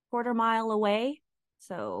quarter mile away,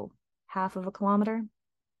 so half of a kilometer.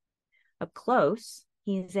 Up close,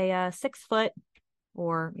 he's a 6 foot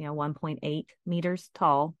or 1.8 meters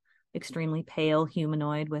tall, extremely pale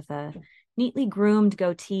humanoid with a neatly groomed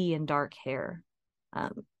goatee and dark hair.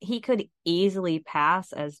 He could easily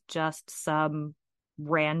pass as just some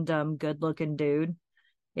random good-looking dude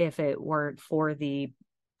if it weren't for the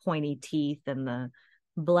pointy teeth and the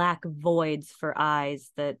black voids for eyes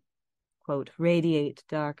that, quote, radiate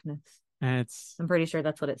darkness. And I'm pretty sure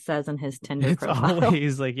that's what it says in his Tinder profile. It's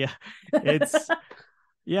always like, yeah,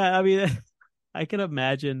 I mean, I can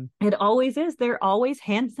imagine. It always is. They're always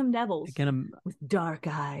handsome devils with dark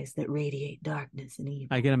eyes that radiate darkness and evil.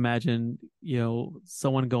 I can imagine,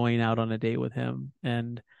 someone going out on a date with him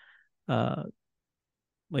and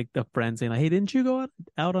like the friend saying like, "Hey, didn't you go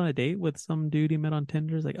out on a date with some dude you met on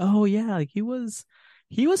Tinder?" It's like, "Oh yeah, like he was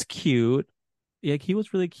cute. Like he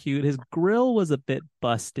was really cute. His grill was a bit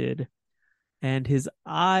busted and his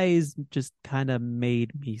eyes just kind of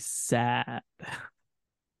made me sad."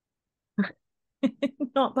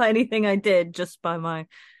 Not by anything I did, just by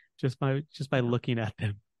looking at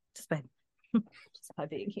them. Just by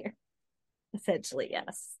being here. Essentially,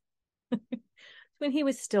 yes. When he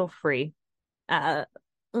was still free,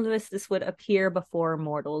 Levistus would appear before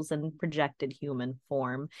mortals in projected human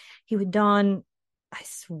form. He would don, I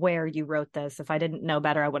swear you wrote this. If I didn't know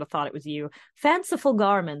better, I would have thought it was you. Fanciful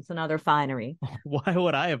garments and other finery. Why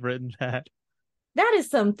would I have written that? That is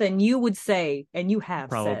something you would say, and you have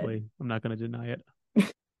probably said. I'm not going to deny it.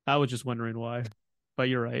 I was just wondering why, but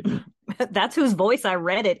you're right. That's whose voice I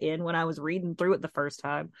read it in when I was reading through it the first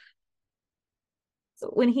time. So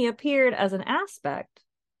when he appeared as an aspect,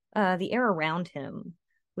 the air around him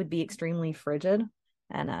would be extremely frigid,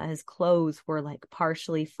 and his clothes were like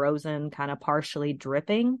partially frozen, kind of partially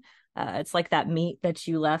dripping. It's like that meat that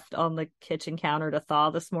you left on the kitchen counter to thaw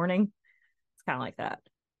this morning. It's kind of like that.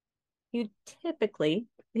 He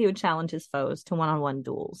would challenge his foes to one-on-one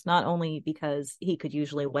duels, not only because he could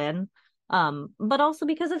usually win, but also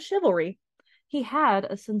because of chivalry. He had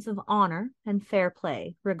a sense of honor and fair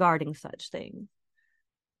play regarding such things.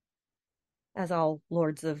 As all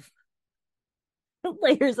lords of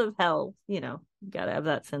layers of hell, gotta have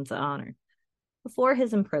that sense of honor. Before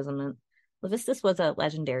his imprisonment, Levistus was a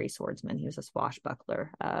legendary swordsman. He was a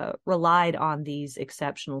swashbuckler, relied on these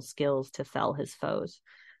exceptional skills to fell his foes,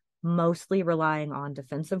 mostly relying on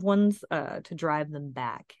defensive ones to drive them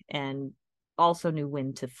back, and also knew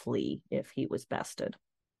when to flee if he was bested.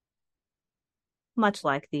 Much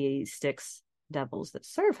like the Styx devils that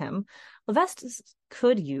serve him, Levistus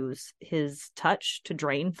could use his touch to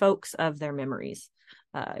drain folks of their memories.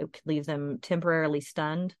 It could leave them temporarily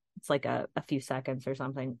stunned. It's like a few seconds or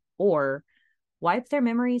something, or wipe their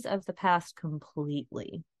memories of the past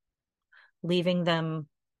completely, leaving them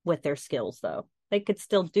with their skills, though. They could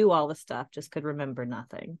still do all the stuff, just could remember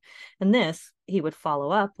nothing. And this, he would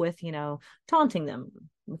follow up with, taunting them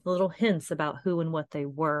with little hints about who and what they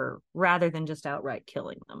were, rather than just outright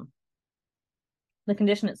killing them. The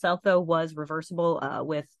condition itself, though, was reversible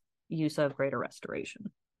with use of greater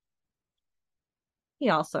restoration. He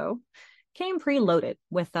also came preloaded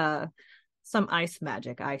with some ice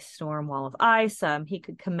magic, ice storm, wall of ice. He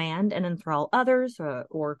could command and enthrall others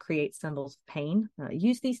or create symbols of pain.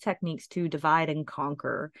 Use these techniques to divide and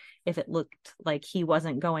conquer if it looked like he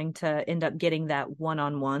wasn't going to end up getting that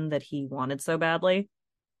one-on-one that he wanted so badly.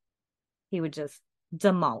 He would just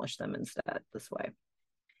demolish them instead this way.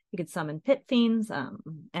 He could summon pit fiends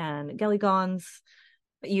and Gelligons,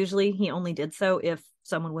 but usually he only did so if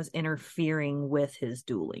someone was interfering with his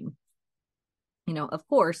dueling. Of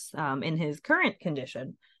course, in his current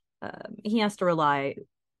condition, he has to rely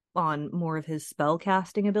on more of his spell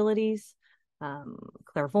casting abilities,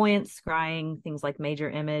 clairvoyance, scrying, things like major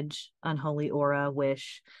image, unholy aura,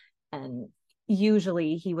 wish, and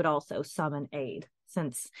usually he would also summon aid,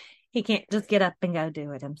 since he can't just get up and go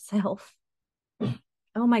do it himself.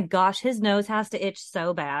 Oh my gosh, his nose has to itch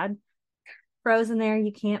so bad. Frozen there,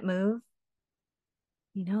 you can't move.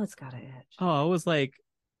 It's gotta itch. Oh, I was like,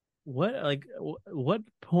 what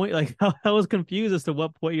point? Like, I was confused as to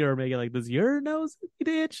what point you were making. Like, does your nose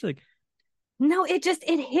itch? Like, no, it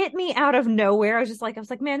hit me out of nowhere. I was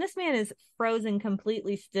like, man, this man is frozen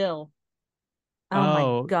completely still.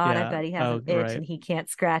 Oh my God, yeah. I bet he has an itch right. And he can't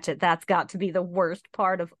scratch it. That's got to be the worst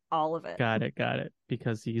part of all of it. Got it.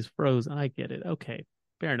 Because he's frozen. I get it. Okay,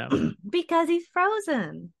 fair enough. Because he's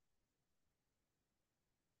frozen.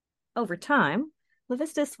 Over time,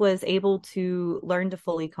 Levistus was able to learn to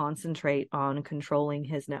fully concentrate on controlling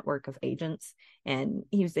his network of agents, and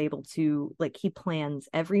he was able to, like, he plans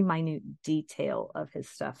every minute detail of his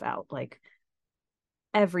stuff out, like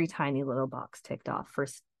every tiny little box ticked off for,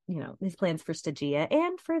 his plans for Stygia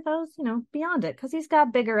and for those, beyond it, because he's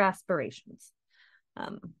got bigger aspirations.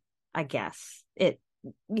 I guess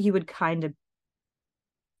you would kind of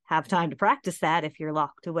have time to practice that if you're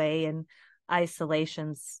locked away in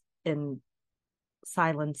isolations in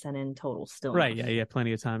silence and in total stillness. Right, yeah,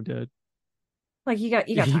 plenty of time to, like, you got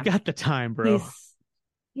you got the time, bro.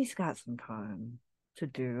 He's got some time to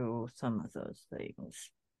do some of those things.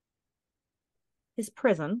 His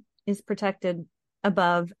prison is protected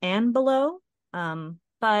above and below,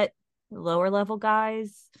 but lower level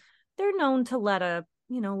guys, they're known to let a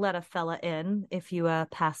fella in if you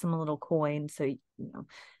pass them a little coin. So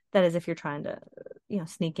that is, if you're trying to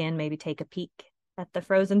sneak in, maybe take a peek at the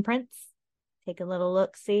frozen prince. Take a little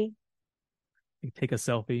look, see. Take a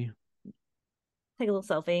selfie. Take a little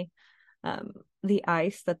selfie. The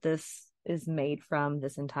ice that this is made from,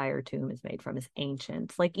 this entire tomb is made from, is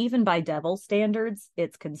ancient. Like, even by devil standards,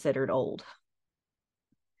 it's considered old.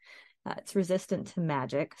 It's resistant to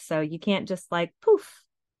magic, so you can't just, like, poof,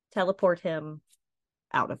 teleport him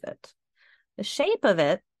out of it. The shape of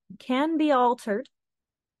it can be altered,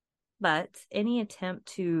 but any attempt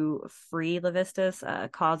to free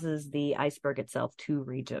Levistus causes the iceberg itself to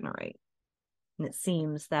regenerate. And it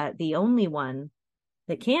seems that the only one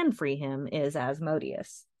that can free him is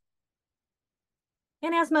Asmodeus.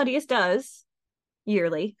 And Asmodeus does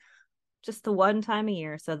yearly, just the one time a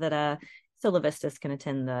year, so that Levistus can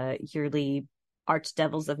attend the yearly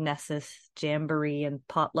Archdevils of Nessus jamboree and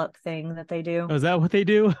potluck thing that they do. Oh, is that what they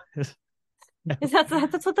do?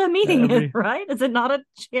 That's what the meeting is, right? Is it not a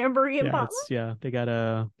jamboree and potluck? They got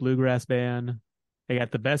a bluegrass band. They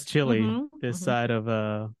got the best chili this side of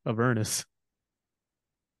Ernest.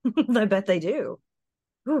 I bet they do.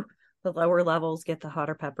 Whew. The lower levels get the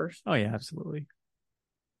hotter peppers. Oh yeah, absolutely.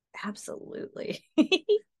 Absolutely.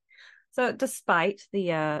 So despite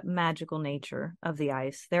the magical nature of the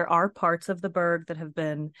ice, there are parts of the berg that have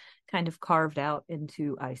been kind of carved out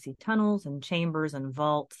into icy tunnels and chambers and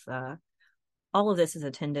vaults. All of this is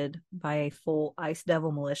attended by a full ice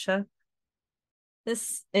devil militia.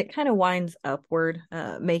 It kind of winds upward,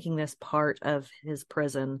 making this part of his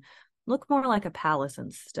prison look more like a palace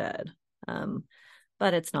instead.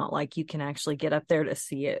 But it's not like you can actually get up there to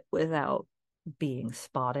see it without being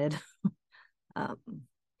spotted.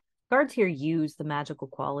 Guards here use the magical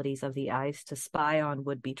qualities of the ice to spy on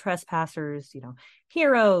would-be trespassers,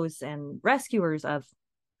 heroes and rescuers of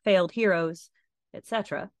failed heroes,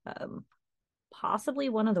 etc. Possibly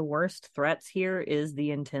one of the worst threats here is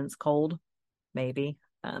the intense cold, maybe.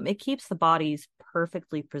 It keeps the bodies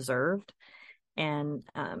perfectly preserved, and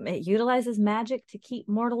it utilizes magic to keep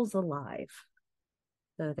mortals alive.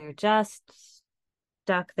 So they're just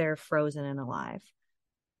stuck there, frozen and alive.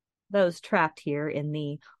 Those trapped here in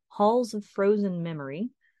the halls of frozen memory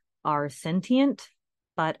are sentient,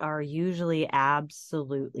 but are usually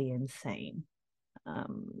absolutely insane.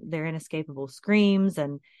 Their inescapable screams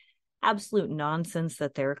and absolute nonsense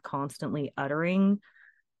that they're constantly uttering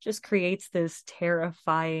just creates this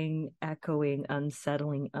terrifying, echoing,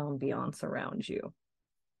 unsettling ambiance around you.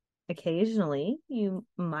 Occasionally, you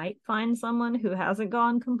might find someone who hasn't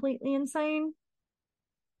gone completely insane,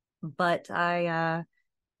 but I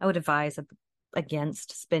would advise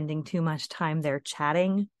against spending too much time there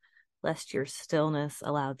chatting, lest your stillness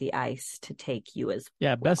allow the ice to take you as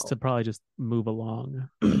well. Yeah, best to probably just move along.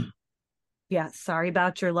 Yeah, sorry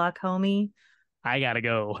about your luck, homie. I gotta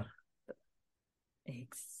go.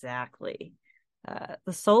 Exactly.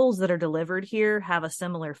 The souls that are delivered here have a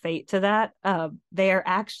similar fate to that. They are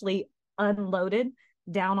actually unloaded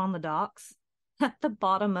down on the docks at the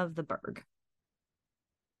bottom of the berg.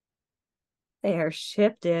 They are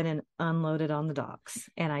shipped in and unloaded on the docks.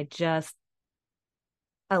 And I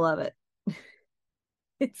love it.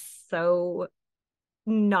 It's so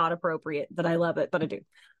not appropriate that I love it, but I do.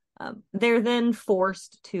 They're then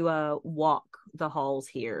forced to walk the halls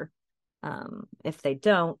here. If they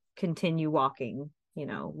don't continue walking,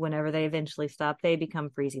 whenever they eventually stop, they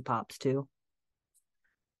become freezy pops too.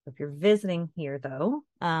 If you're visiting here, though,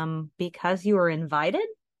 because you are invited,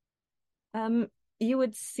 you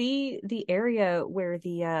would see the area where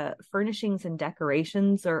the furnishings and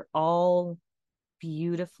decorations are all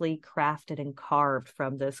beautifully crafted and carved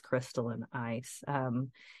from this crystalline ice.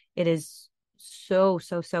 It is so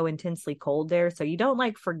intensely cold there, so you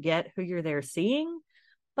don't forget who you're there seeing,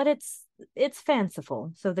 but it's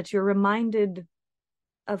fanciful so that you're reminded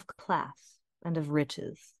of class and of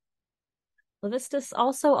riches. Levistus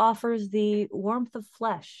also offers the warmth of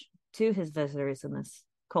flesh to his visitors in this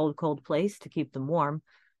cold, cold place to keep them warm.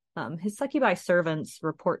 His succubi servants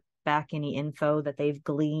report back any info that they've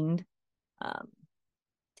gleaned, um,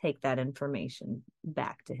 take that information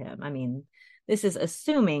back to him. I mean, this is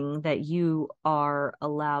assuming that you are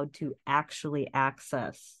allowed to actually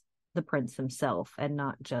access the prince himself and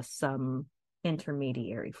not just some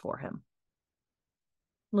intermediary for him.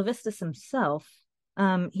 Levistus himself,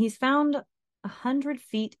 he's found 100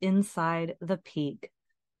 feet inside the peak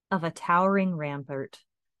of a towering rampart,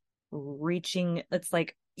 reaching, it's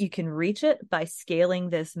like you can reach it by scaling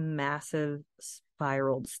this massive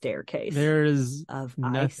spiraled staircase. There's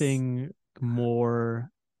nothing ice. more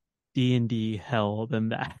D&D hell than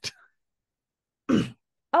that.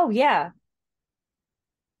 Oh, yeah.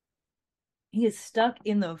 He is stuck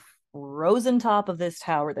in the frozen top of this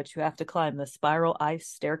tower that you have to climb the spiral ice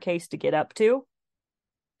staircase to get up to.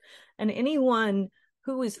 And anyone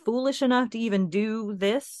who is foolish enough to even do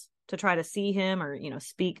this, to try to see him or,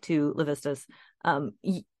 speak to Levistus,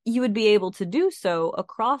 you would be able to do so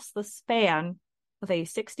across the span of a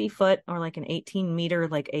 60-foot or like an 18-meter,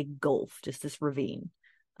 like a gulf, just this ravine.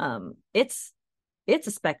 It's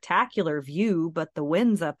a spectacular view, but the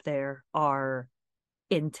winds up there are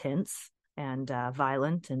intense and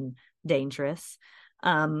violent and dangerous.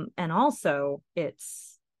 And also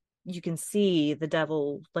you can see the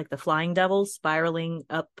devil, like the flying devils, spiraling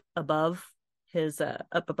up above his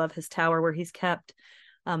tower where he's kept.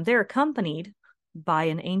 They're accompanied by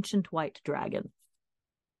an ancient white dragon.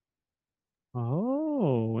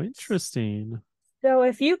 Oh, interesting. So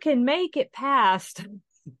if you can make it past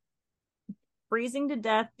freezing to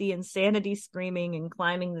death, the insanity screaming and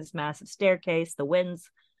climbing this massive staircase, the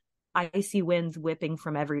icy winds whipping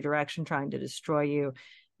from every direction trying to destroy you,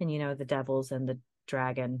 and the devils and the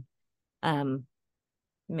dragon,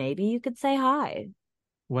 maybe you could say hi.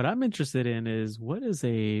 What I'm interested in is, what is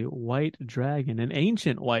a white dragon, an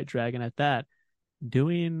ancient white dragon at that,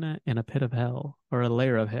 doing in a pit of hell or a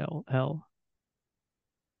lair of hell?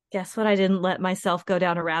 Guess what I didn't let myself go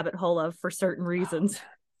down a rabbit hole of for certain reasons.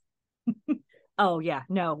 Oh yeah,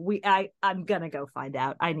 no, I'm gonna go find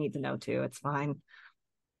out. I need to know too. It's fine.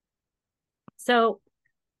 So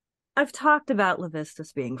I've talked about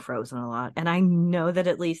Levistus being frozen a lot, and I know that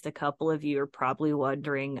at least a couple of you are probably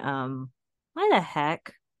wondering, why the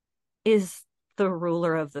heck is the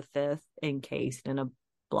ruler of the fifth encased in a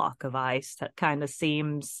block of ice? That kind of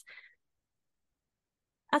seems,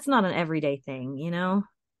 that's not an everyday thing,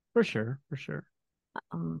 For sure.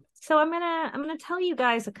 So I'm gonna tell you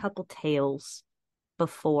guys a couple tales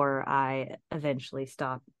before I eventually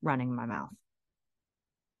stop running my mouth.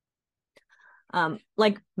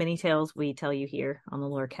 Like many tales we tell you here on the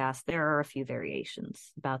Lorecast, there are a few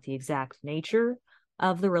variations about the exact nature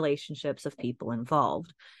of the relationships of people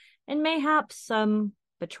involved, and mayhaps some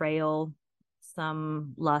betrayal,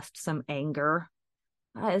 some lust, some anger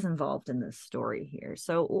is involved in this story here.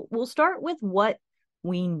 So we'll start with what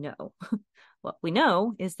we know. What we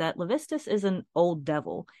know is that Levistus is an old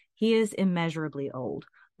devil. He is immeasurably old.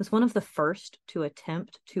 Was one of the first to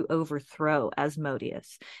attempt to overthrow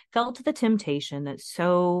Asmodeus, fell to the temptation that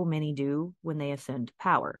so many do when they ascend to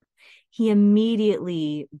power. He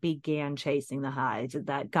immediately began chasing the highs,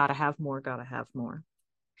 that gotta have more, gotta have more.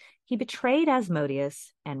 He betrayed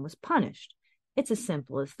Asmodeus and was punished. It's as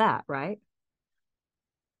simple as that, right?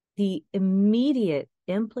 The immediate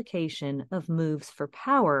implication of moves for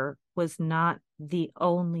power was not the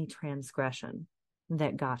only transgression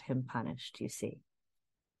that got him punished, you see.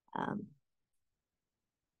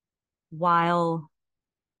 While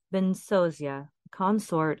Bensosia,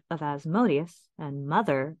 consort of Asmodeus and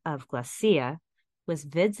mother of Glacia, was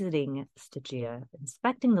visiting Stygia,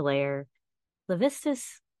 inspecting the lair,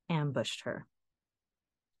 Levistus ambushed her.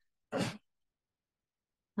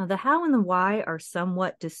 Now, the how and the why are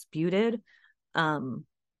somewhat disputed, but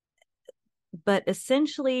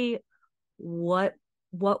essentially what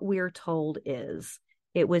we're told is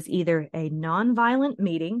it was either a nonviolent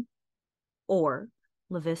meeting or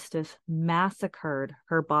Levistus massacred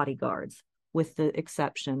her bodyguards, with the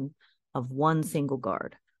exception of one single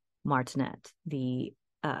guard, Martinet, the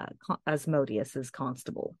Asmodeus's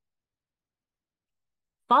constable.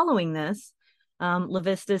 Following this,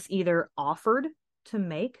 Levistus either offered to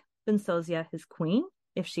make Bensosia his queen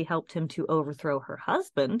if she helped him to overthrow her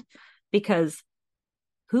husband, because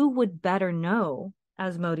who would better know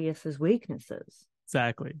Asmodeus's weaknesses?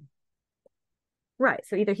 Exactly. Right.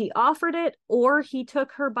 So either he offered it or he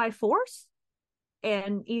took her by force,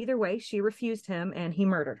 and either way, she refused him and he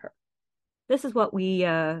murdered her. This is what we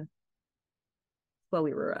were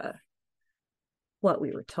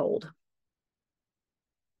told.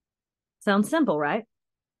 Sounds simple, right?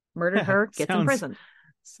 Murdered her, gets imprisoned.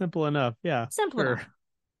 Simple enough. Yeah. Simple enough.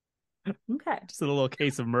 Okay. Just a little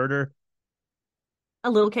case of murder. A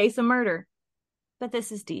little case of murder. But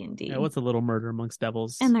this is D&D. Yeah, what's a little murder amongst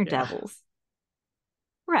devils? And they're devils.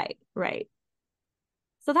 Right.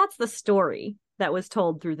 So that's the story that was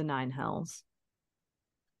told through the Nine Hells.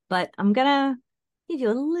 But I'm going to give you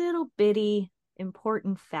a little bitty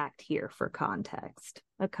important fact here for context.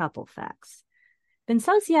 A couple facts.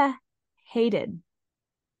 Bensosia hated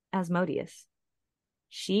Asmodeus.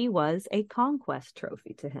 She was a conquest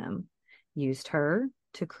trophy to him. Used her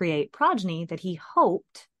to create progeny that he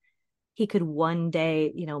hoped he could one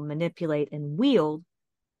day, manipulate and wield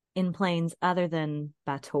in planes other than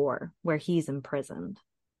Bator, where he's imprisoned.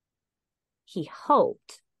 He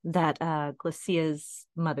hoped that Glacia's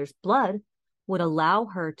mother's blood would allow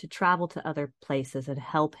her to travel to other places and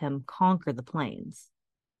help him conquer the planes.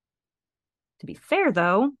 To be fair,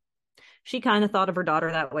 though, she kind of thought of her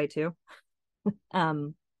daughter that way, too.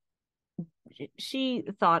 She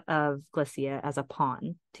thought of Glacia as a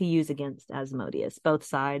pawn to use against Asmodeus, both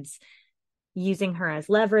sides using her as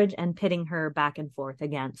leverage and pitting her back and forth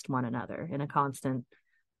against one another in a constant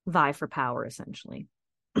vie for power, essentially.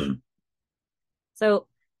 So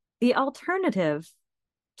the alternative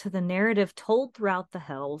to the narrative told throughout the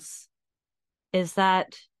Hells is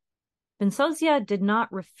that Bensosia did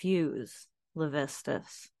not refuse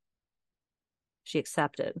Levistus. She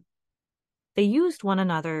accepted. They used one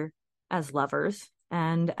another as lovers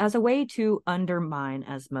and as a way to undermine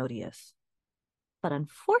Asmodeus. But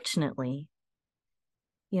unfortunately,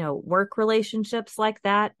 work relationships like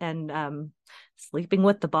that and sleeping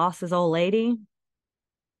with the boss's old lady,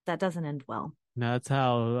 that doesn't end well. No, that's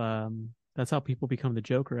how people become the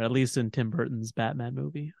Joker, at least in Tim Burton's Batman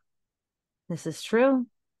movie. This is true.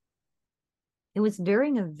 It was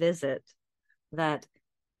during a visit that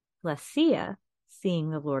Glacia, seeing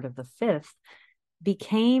the Lord of the Fifth,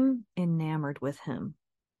 became enamored with him.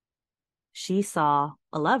 She saw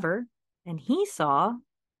a lover, and he saw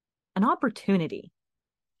an opportunity.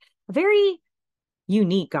 A very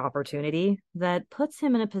unique opportunity that puts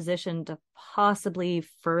him in a position to possibly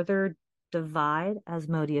further divide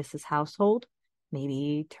Asmodeus's household,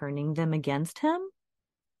 maybe turning them against him.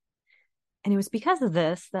 And it was because of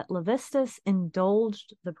this that Levistus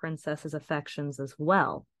indulged the princess's affections as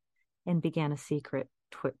well and began a secret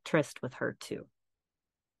tryst with her too.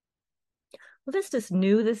 Levistus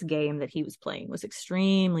knew this game that he was playing was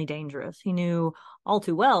extremely dangerous. He knew all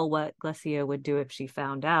too well what Glacia would do if she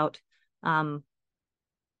found out.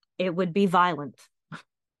 It would be violent.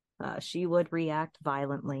 She would react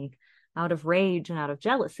violently out of rage and out of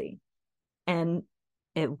jealousy. And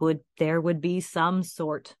there would be some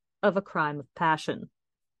sort of a crime of passion.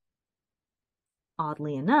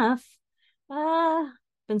 Oddly enough,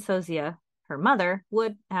 Bensosia, her mother,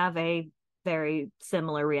 would have a very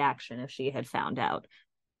similar reaction if she had found out.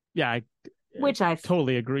 Yeah, which I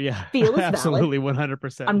totally agree. Yeah, feel is absolutely valid.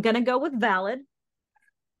 100%. I'm gonna go with valid.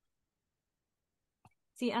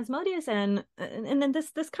 See, Asmodeus and then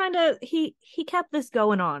this kind of he kept this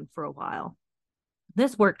going on for a while.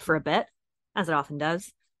 This worked for a bit, as it often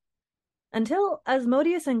does, until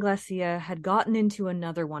Asmodeus and Glacia had gotten into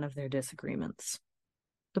another one of their disagreements.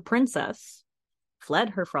 The princess fled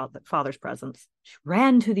her father's presence. She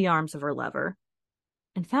ran to the arms of her lover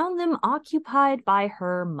and found them occupied by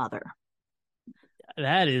her mother.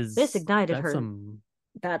 This ignited her.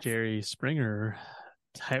 That's Jerry Springer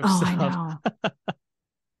type stuff. I know.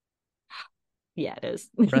 Yeah, it is.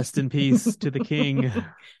 Rest in peace to the king.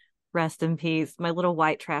 Rest in peace. My little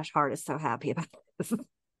white trash heart is so happy about this.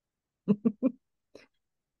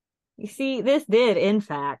 You see, this did, in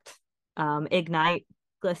fact, ignite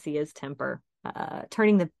Glacia's temper,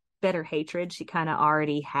 turning the bitter hatred she kind of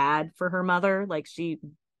already had for her mother, like she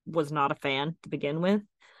was not a fan to begin with.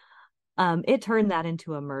 It turned that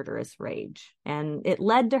into a murderous rage, and it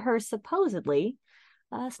led to her supposedly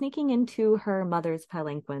sneaking into her mother's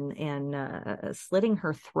palanquin and slitting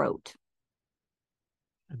her throat.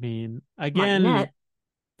 I mean, again,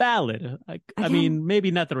 valid. I mean,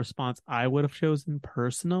 maybe not the response I would have chosen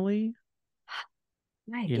personally.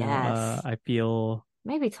 I guess. I feel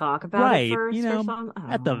maybe talk about it first, or something.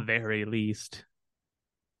 At the very least,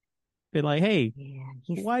 be like, "Hey,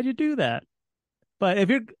 why'd you do that?" But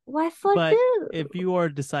if you are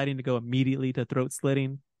deciding to go immediately to throat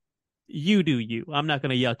slitting, you do you. I'm not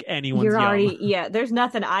going to yuck anyone's yum. There's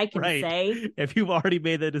nothing I can say. If you've already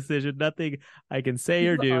made the decision, nothing I can say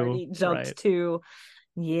or do. Already jumped to,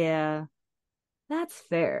 yeah, that's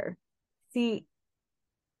fair. See,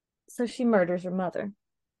 so she murders her mother.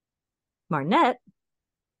 Marnette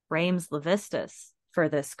frames Levistus. for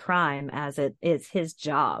this crime, as it is his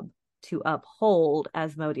job to uphold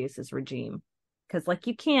Asmodeus's regime. Because, like,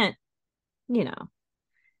 you can't,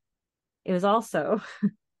 it was also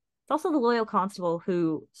it's also the loyal constable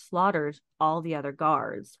who slaughtered all the other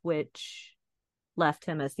guards, which left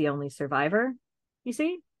him as the only survivor, you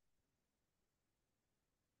see?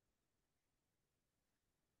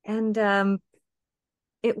 And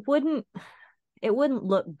it wouldn't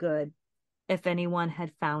look good if anyone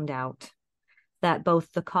had found out that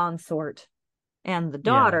both the consort and the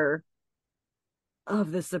daughter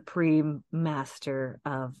of the supreme master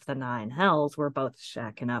of the Nine Hells were both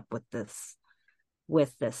shacking up with this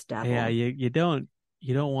devil. Yeah, you don't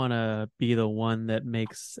want to be the one that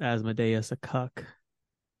makes Asmodeus a cuck.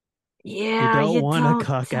 Yeah, you don't want to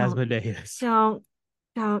cuck Asmodeus. Don't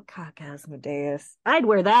cuck Asmodeus. I'd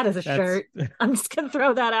wear that as a shirt. I'm just gonna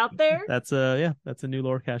throw that out there. That's a new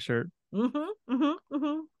Lorecast shirt.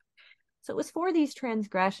 So it was for these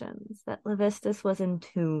transgressions that Levistus was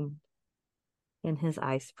entombed in his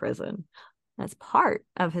ice prison. As part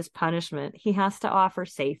of his punishment, he has to offer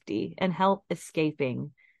safety and help with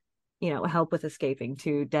escaping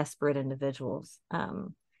to desperate individuals.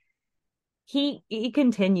 He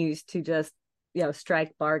continues to just,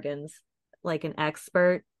 strike bargains like an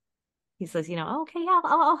expert. He says, okay, yeah,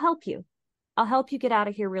 I'll help you. I'll help you get out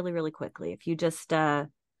of here really, really quickly if you just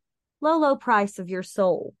low price of your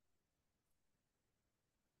soul.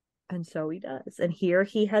 And so he does. And here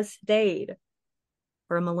he has stayed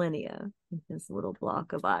for millennia in his little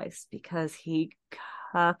block of ice because he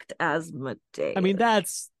cucked Asmodeus. I mean,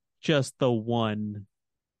 that's just the one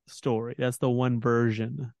story. That's the one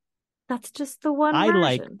version. That's just the one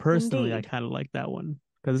version. Personally, indeed. I kind of like that one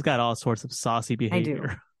because it's got all sorts of saucy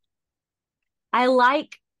behavior. I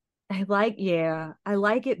like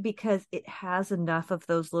it because it has enough of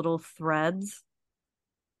those little threads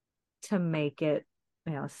to make it,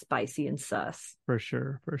 spicy and sus. For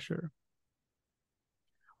sure.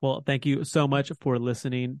 Well, thank you so much for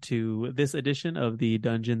listening to this edition of the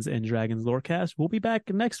Dungeons and Dragons Lorecast. We'll be back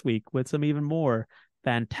next week with some even more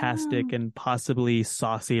fantastic and possibly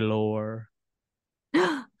saucy lore.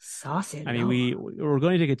 Saucy lore. I mean, we're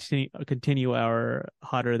going to continue our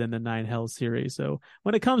Hotter Than the Nine Hells series. So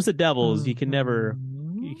when it comes to devils, you can never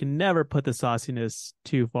put the sauciness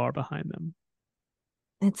too far behind them.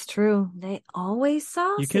 It's true. They always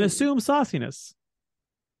saucy. You can assume sauciness.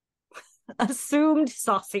 Assumed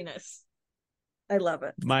sauciness. I love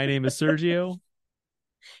it. My name is Sergio.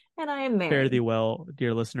 And I am Mary. Fare thee well,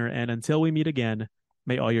 dear listener, and until we meet again,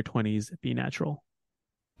 may all your 20s be natural.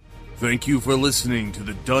 Thank you for listening to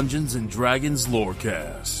the Dungeons and Dragons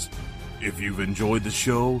Lorecast. If you've enjoyed the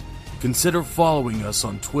show, consider following us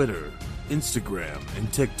on Twitter, Instagram,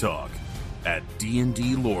 and TikTok at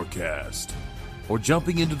D&D Lorecast, or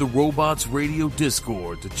jumping into the Robots Radio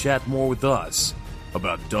Discord to chat more with us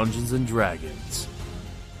about Dungeons and Dragons.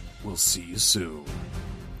 We'll see you soon.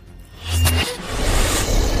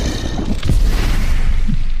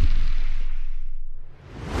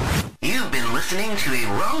 You've been listening to a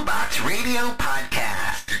Robots Radio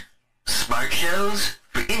podcast. Smart shows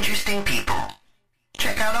for interesting people.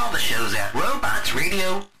 Check out all the shows at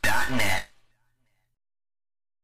robotsradio.com.